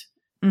front,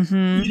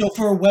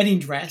 for a wedding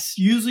dress.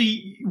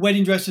 Usually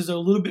wedding dresses are a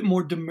little bit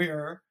more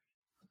demure.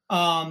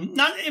 Not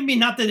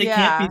that it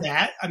can't be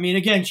that. I mean,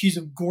 again, she's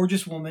a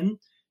gorgeous woman.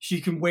 She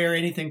can wear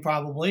anything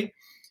probably.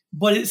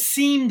 but it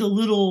seemed a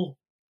little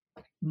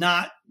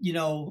not,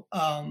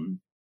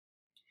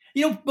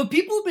 but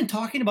people have been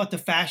talking about the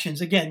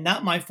fashions. Again,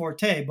 not my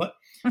forte, but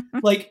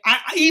like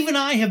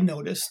I have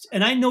noticed,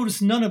 and I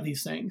noticed none of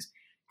these things.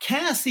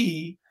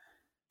 Cassie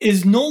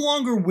is no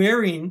longer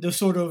wearing the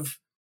sort of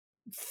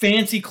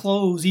fancy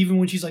clothes, even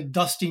when she's like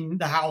dusting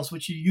the house,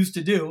 which she used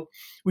to do,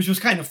 which was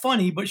kind of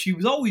funny, but she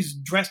was always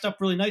dressed up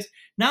really nice.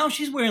 Now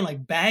she's wearing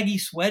like baggy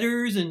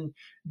sweaters and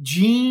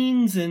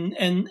jeans and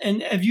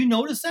have you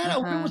noticed that? I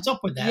wonder what's up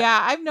with that. Yeah,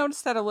 I've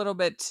noticed that a little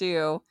bit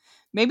too.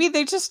 Maybe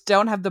they just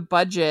don't have the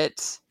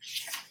budget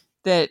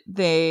that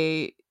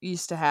they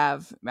used to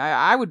have.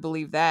 I would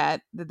believe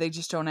that they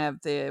just don't have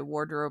the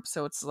wardrobe,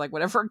 so it's like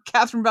whatever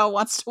Catherine Bell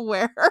wants to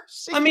wear,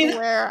 she can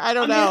wear. I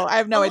don't know. I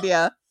have no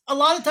idea. A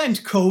lot of times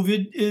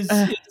COVID is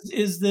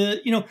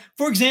the,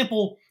 for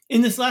example,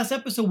 in this last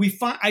episode,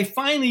 I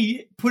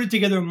finally put it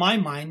together in my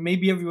mind.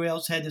 Maybe everybody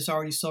else had this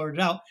already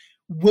sorted out,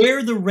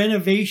 where the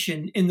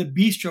renovation in the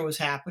bistro is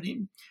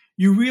happening.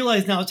 You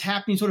realize now it's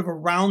happening sort of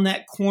around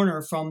that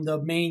corner from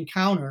the main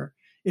counter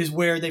is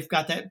where they've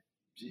got that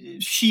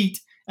sheet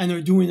and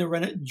they're doing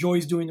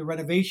Joy's doing the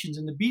renovations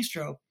in the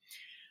bistro.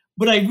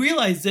 But I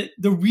realized that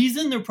the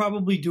reason they're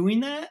probably doing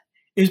that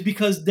is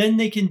because then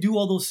they can do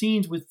all those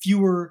scenes with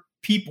fewer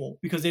people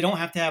because they don't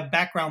have to have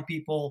background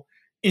people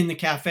in the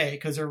cafe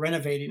because they're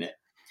renovating it.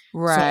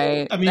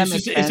 Right. So, I mean,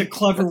 it's a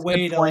clever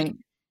way to like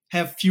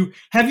have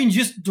having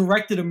just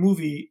directed a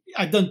movie.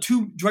 I've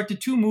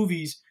directed 2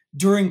 movies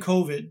during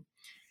COVID.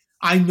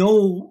 I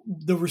know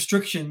the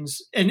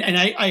restrictions and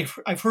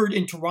I've heard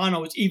in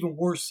Toronto, it's even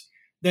worse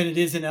than it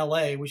is in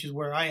LA, which is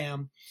where I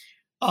am.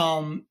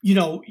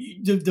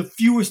 The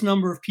fewest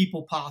number of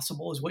people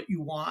possible is what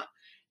you want.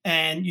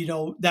 And,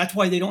 that's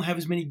why they don't have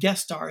as many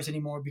guest stars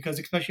anymore, because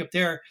especially up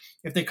there,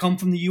 if they come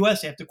from the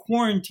US, they have to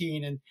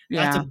quarantine and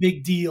that's a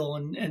big deal.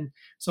 And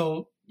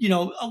so,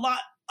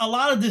 a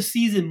lot of this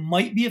season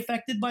might be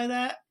affected by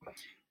that.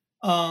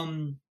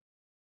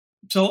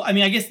 So, I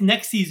mean, I guess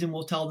next season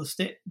we'll tell the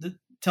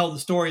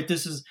story if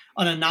this is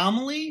an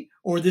anomaly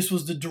or this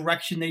was the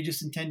direction they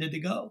just intended to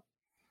go.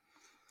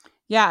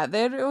 Yeah,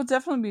 it will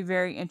definitely be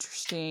very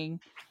interesting.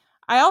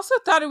 I also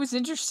thought it was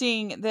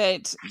interesting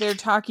that they're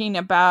talking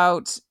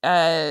about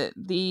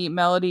the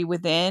Melody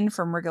Within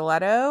from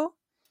Rigoletto,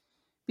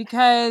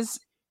 because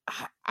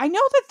I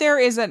know that there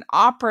is an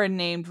opera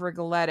named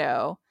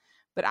Rigoletto,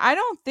 but I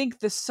don't think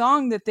the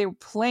song that they were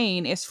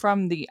playing is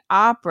from the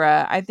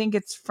opera. I think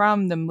it's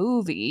from the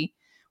movie,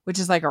 which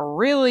is like a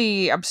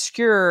really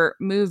obscure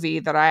movie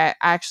that I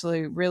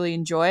actually really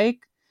enjoy,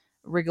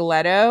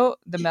 Rigoletto,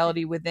 The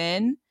Melody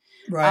Within.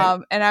 Right.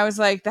 And I was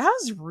like, that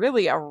was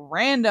really a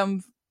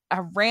random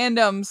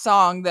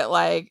song that,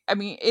 like, I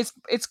mean,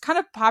 it's kind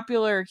of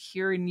popular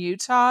here in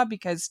Utah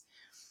because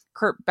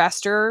Kurt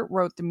Bester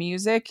wrote the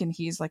music and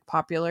he's like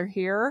popular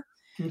here.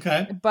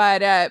 Okay.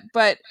 But I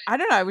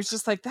don't know. I was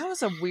just like, that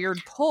was a weird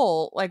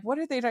pull. Like, what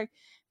are they like?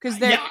 Because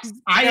they're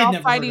all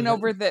fighting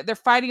over they're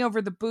fighting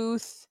over the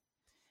booth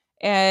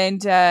and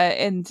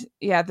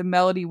the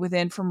Melody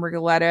Within from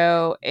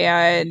Rigoletto,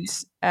 and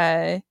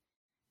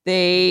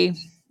they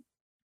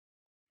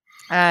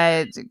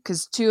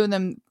because 2 of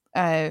them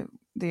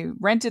they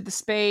rented the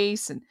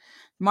space, and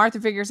Martha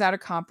figures out a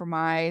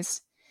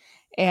compromise,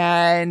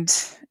 and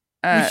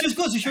which just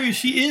goes to show you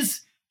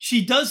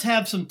she does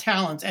have some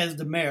talents as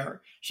the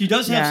mayor. She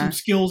does have some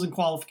skills and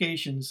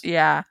qualifications.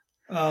 Yeah.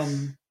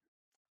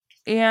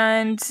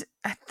 And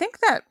I think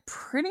that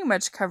pretty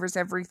much covers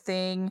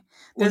everything.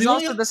 There's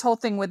also this whole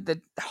thing with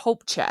the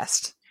Hope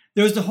Chest.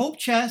 There's the Hope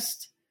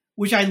Chest,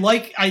 which I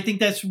like. I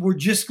think we're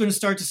just going to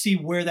start to see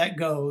where that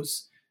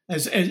goes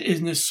as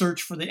in the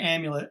search for the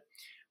amulet.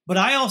 But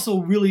I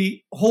also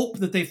really hope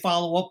that they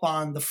follow up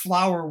on the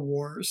Flower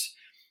Wars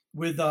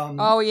with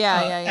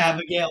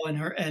Abigail and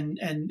her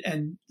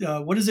and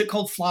what is it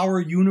called, Flower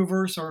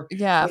Universe or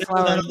whatever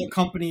that other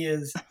company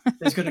is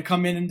that's going to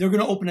come in, and they're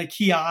going to open a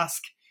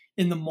kiosk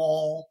in the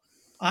mall.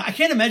 I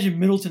can't imagine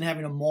Middleton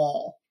having a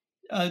mall.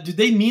 Did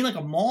they mean like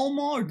a mall,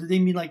 or did they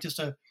mean like just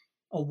a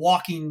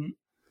walking,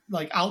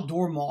 like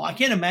outdoor mall? I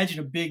can't imagine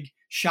a big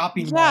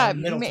shopping mall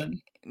in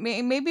Middleton.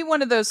 Maybe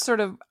one of those sort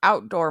of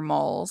outdoor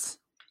malls.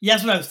 Yeah,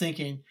 that's what I was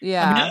thinking.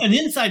 Yeah. I mean, an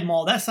inside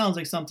mall, that sounds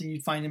like something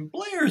you'd find in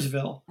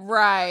Blairsville.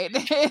 Right.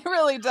 It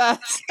really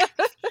does.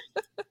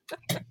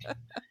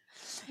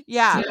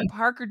 Yeah.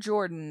 Parker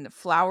Jordan,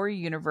 Flower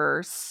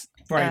Universe.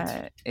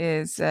 Right.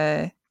 Is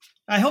I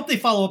hope they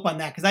follow up on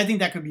that, because I think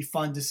that could be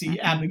fun to see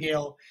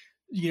Abigail,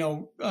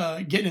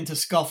 getting into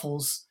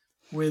scuffles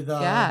with.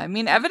 I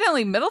mean,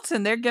 evidently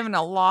Middleton, they're giving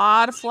a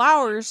lot of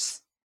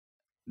flowers.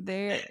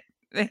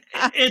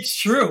 It's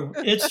true.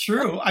 It's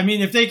true. I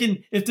mean, if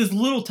this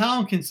little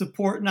town can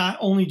support not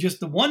only just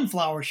the one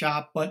flower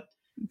shop, but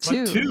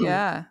two.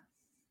 Yeah.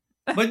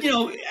 But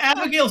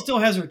Abigail still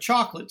has her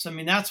chocolates. I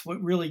mean, that's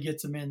what really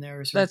gets them in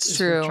there. That's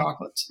true.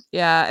 Chocolates.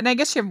 Yeah, and I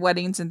guess you have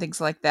weddings and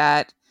things like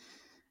that.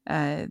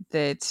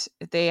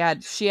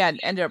 That she had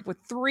ended up with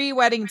 3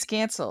 weddings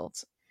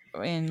canceled.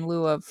 in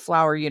lieu of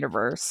Flower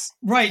Universe.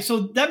 Right.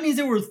 So that means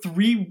there were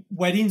 3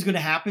 weddings going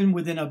to happen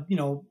within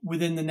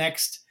the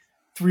next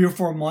 3 or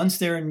 4 months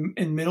there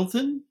in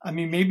Middleton. I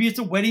mean, maybe it's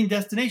a wedding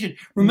destination.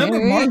 Remember,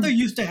 Martha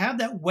used to have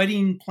that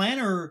wedding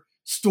planner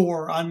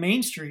store on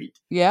Main Street.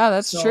 Yeah,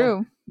 that's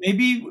true.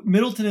 Maybe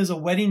Middleton is a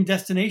wedding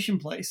destination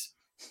place.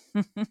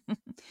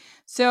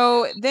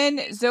 So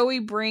then Zoe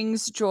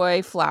brings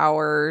Joy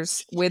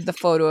flowers with the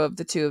photo of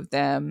the 2 of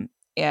them,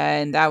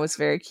 and that was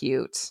very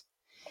cute.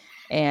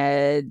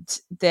 And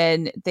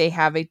then they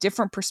have a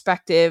different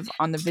perspective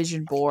on the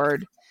vision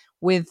board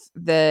with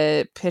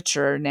the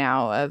picture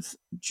now of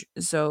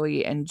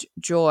Zoe and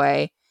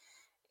Joy.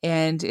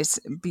 And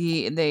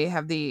they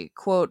have the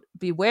quote,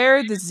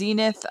 "Beware the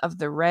zenith of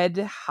the red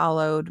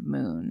hollowed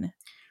moon."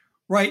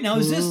 Right. Now,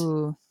 is this,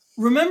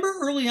 remember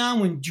early on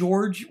when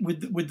George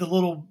with the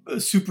little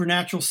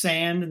supernatural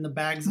sand and the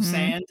bags of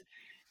sand?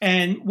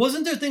 And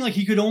wasn't there a thing like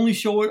he could only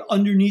show it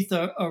underneath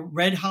a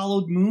red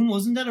hollowed moon?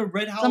 Wasn't that a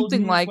red hollowed moon?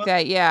 Something like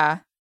that,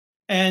 yeah.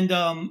 And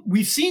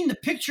we've seen the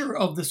picture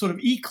of the sort of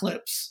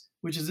eclipse,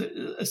 which is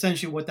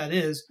essentially what that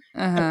is,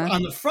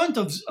 on the front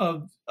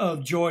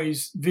of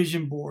Joy's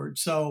vision board.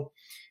 So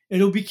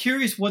it'll be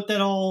curious what that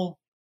all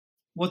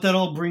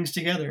brings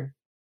together.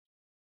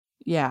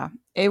 Yeah,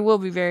 it will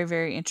be very,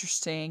 very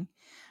interesting.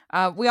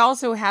 We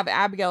also have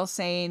Abigail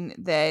saying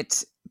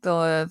that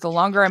the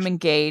longer I'm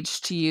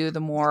engaged to you, the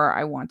more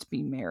I want to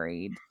be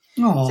married.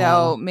 Aww.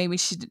 So maybe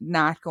she's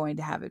not going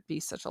to have it be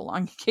such a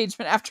long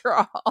engagement after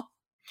all.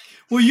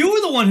 Well, you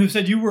were the one who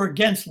said you were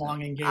against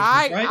long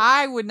engagements, right?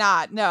 I would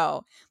not.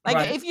 No.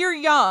 If you're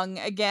young,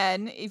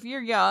 then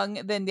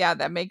yeah,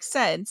 that makes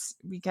sense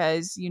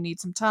because you need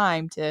some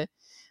time to.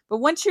 But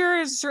once you're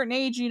at a certain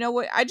age, you know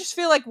what? I just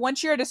feel like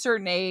once you're at a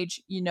certain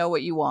age, you know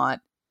what you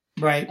want.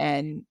 Right.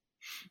 And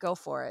go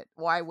for it.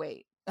 Why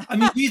wait? I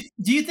mean,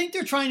 do you think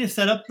they're trying to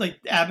set up like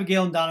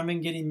Abigail and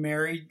Donovan getting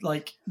married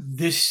like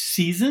this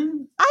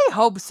season? I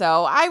hope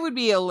so. I would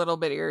be a little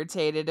bit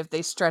irritated if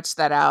they stretched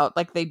that out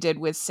like they did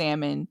with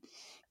Sam and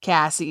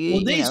Cassie.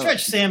 Well, they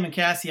stretched Sam and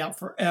Cassie out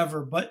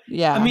forever, but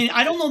yeah, I mean,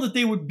 I don't know that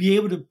they would be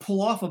able to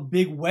pull off a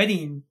big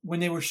wedding when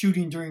they were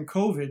shooting during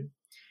COVID.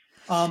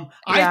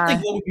 I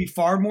think what would be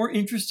far more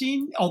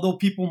interesting, although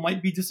people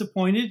might be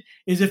disappointed,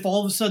 is if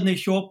all of a sudden they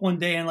show up one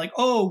day and like,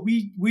 oh,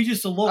 we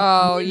just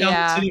eloped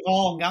down to City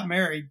Hall and got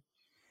married.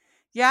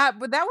 Yeah,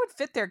 but that would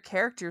fit their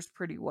characters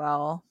pretty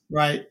well.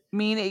 Right. I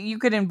mean, you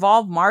could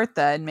involve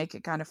Martha and make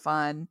it kind of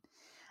fun.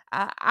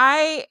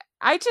 I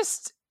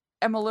just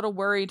am a little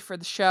worried for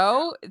the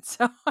show,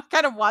 so I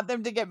kind of want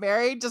them to get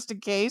married just in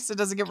case it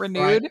doesn't get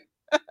renewed.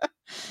 Right.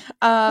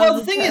 Well,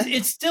 the thing is,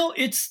 it's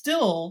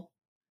still.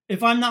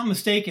 If I'm not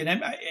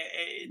mistaken,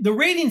 the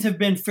ratings have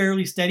been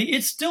fairly steady.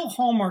 It's still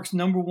Hallmark's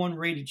 #1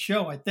 rated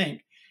show, I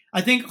think.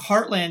 I think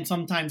Heartland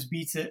sometimes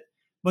beats it,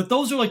 but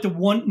those are like the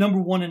 #1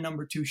 and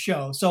 #2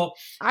 show. So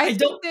I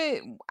think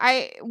that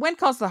When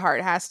Calls the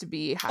Heart has to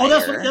be higher. Oh,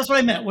 that's what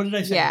I meant. What did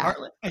I say? Yeah.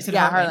 Heartland. I said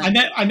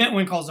Heartland. I meant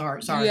When Calls the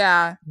Heart. Sorry.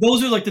 Yeah.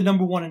 Those are like the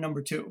 #1 and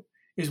 #2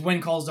 is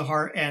When Calls the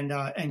Heart and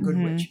Good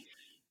Witch.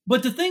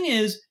 But the thing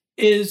is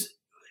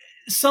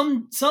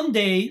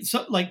someday,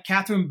 like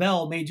Catherine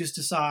Bell may just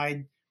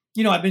decide,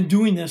 I've been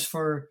doing this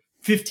for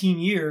 15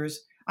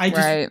 years. I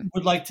just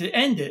would like to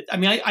end it. I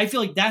mean, I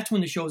feel like that's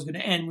when the show is going to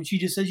end, when she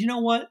just says, you know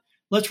what,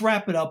 let's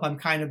wrap it up. I'm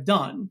kind of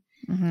done.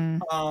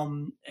 And,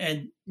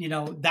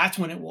 that's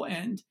when it will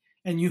end.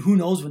 And who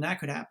knows when that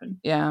could happen.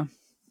 Yeah.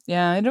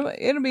 Yeah.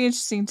 It'll be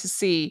interesting to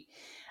see.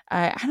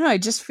 I don't know. I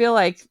just feel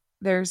like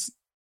there's,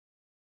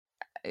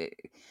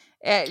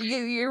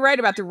 you're right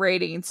about the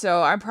rating,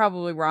 so I'm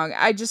probably wrong.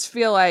 I just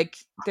feel like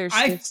there's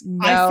just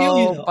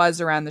no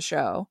buzz around the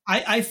show.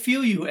 I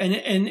feel you, and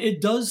it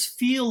does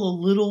feel a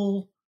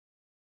little,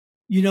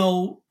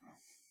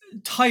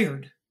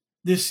 tired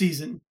this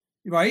season,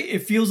 right?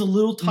 It feels a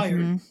little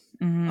tired.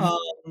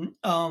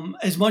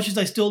 As much as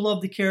I still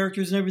love the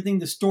characters and everything,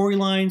 the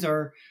storylines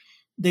are,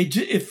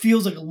 it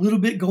feels like a little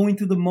bit going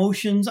through the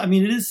motions. I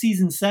mean, it is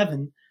season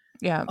 7.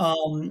 Yeah.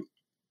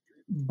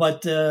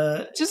 But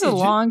just a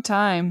long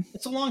time.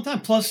 It's a long time.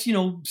 Plus,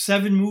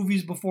 7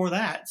 movies before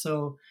that.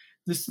 So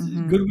this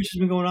Good Witch has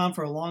been going on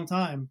for a long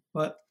time.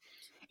 But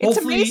it's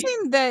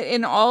amazing that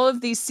in all of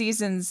these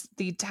seasons,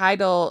 the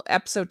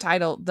episode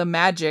title, "The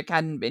Magic,"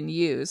 hadn't been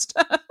used.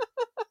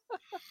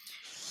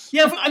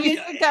 Yeah, I mean,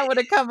 that would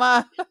have come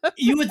up.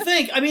 You would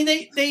think. I mean,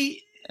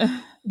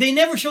 they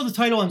never show the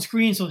title on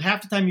screen, so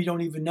half the time you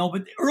don't even know.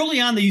 But early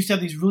on, they used to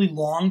have these really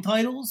long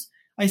titles.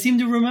 I seem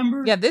to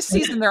remember. Yeah, this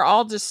season they're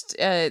all just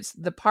it's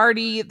the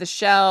party, the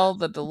shell,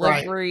 the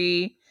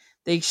delivery,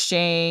 the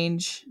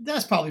exchange.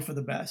 That's probably for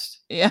the best.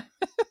 Yeah.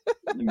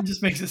 It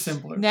just makes it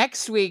simpler.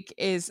 Next week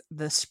is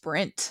the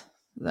sprint,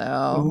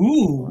 though.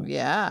 Ooh.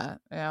 Yeah.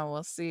 Yeah,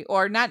 we'll see.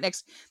 Or not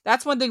next.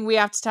 That's one thing we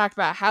have to talk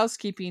about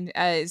housekeeping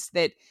is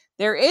that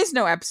there is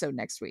no episode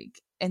next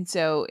week. And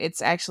so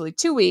it's actually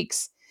 2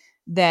 weeks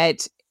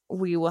that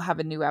we will have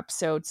a new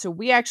episode. So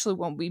we actually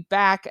won't be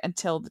back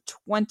until the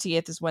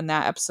 20th is when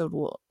that episode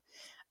will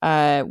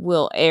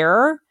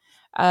air.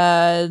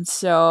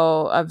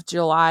 So of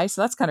July.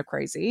 So that's kind of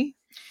crazy.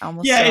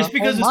 Almost it's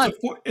because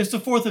it's the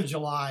 4th of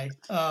July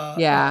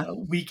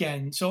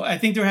weekend. So I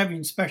think they're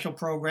having special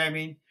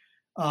programming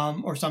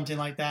or something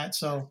like that.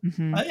 So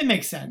it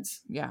makes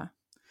sense. Yeah.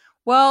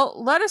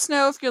 Well, let us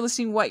know if you're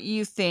listening what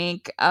you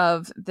think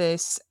of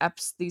these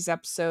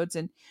episodes,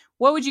 and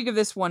what would you give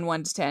this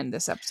 1 to 10,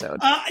 this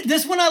episode?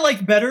 This one I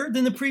like better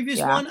than the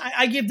previous one.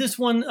 I give this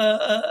one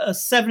a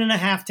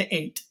 7.5 to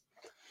 8.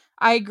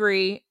 I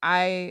agree.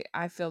 I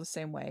feel the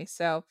same way.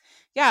 So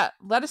yeah,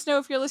 let us know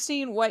if you're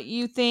listening what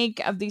you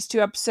think of these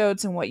 2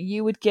 episodes and what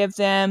you would give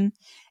them.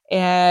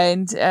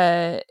 And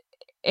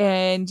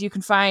you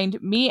can find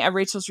me at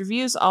Rachel's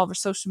Reviews, all of our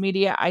social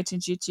media,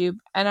 iTunes, YouTube,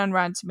 and on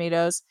Rotten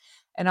Tomatoes.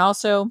 And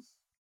also,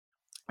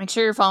 make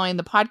sure you're following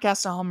the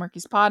podcast on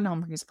Hallmarkies Pod and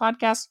Hallmarkies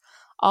Podcast,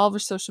 all of our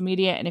social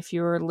media. And if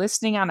you're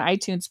listening on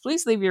iTunes,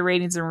 please leave your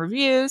ratings and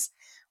reviews.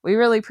 We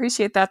really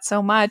appreciate that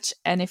so much.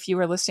 And if you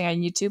are listening on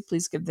YouTube,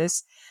 please give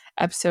this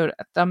episode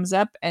a thumbs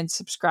up and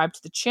subscribe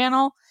to the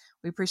channel.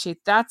 We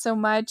appreciate that so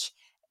much.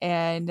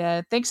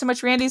 And thanks so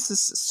much, Randy. This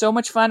is so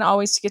much fun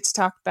always to get to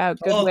talk about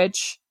Good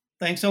Witch.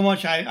 Thanks so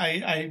much.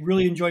 I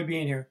really enjoyed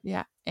being here.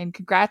 Yeah. And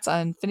congrats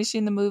on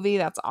finishing the movie.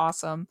 That's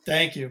awesome.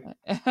 Thank you.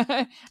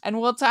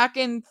 And we'll talk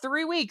in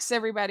 3 weeks,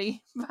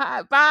 everybody.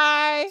 Bye.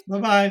 Bye.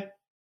 Bye-bye.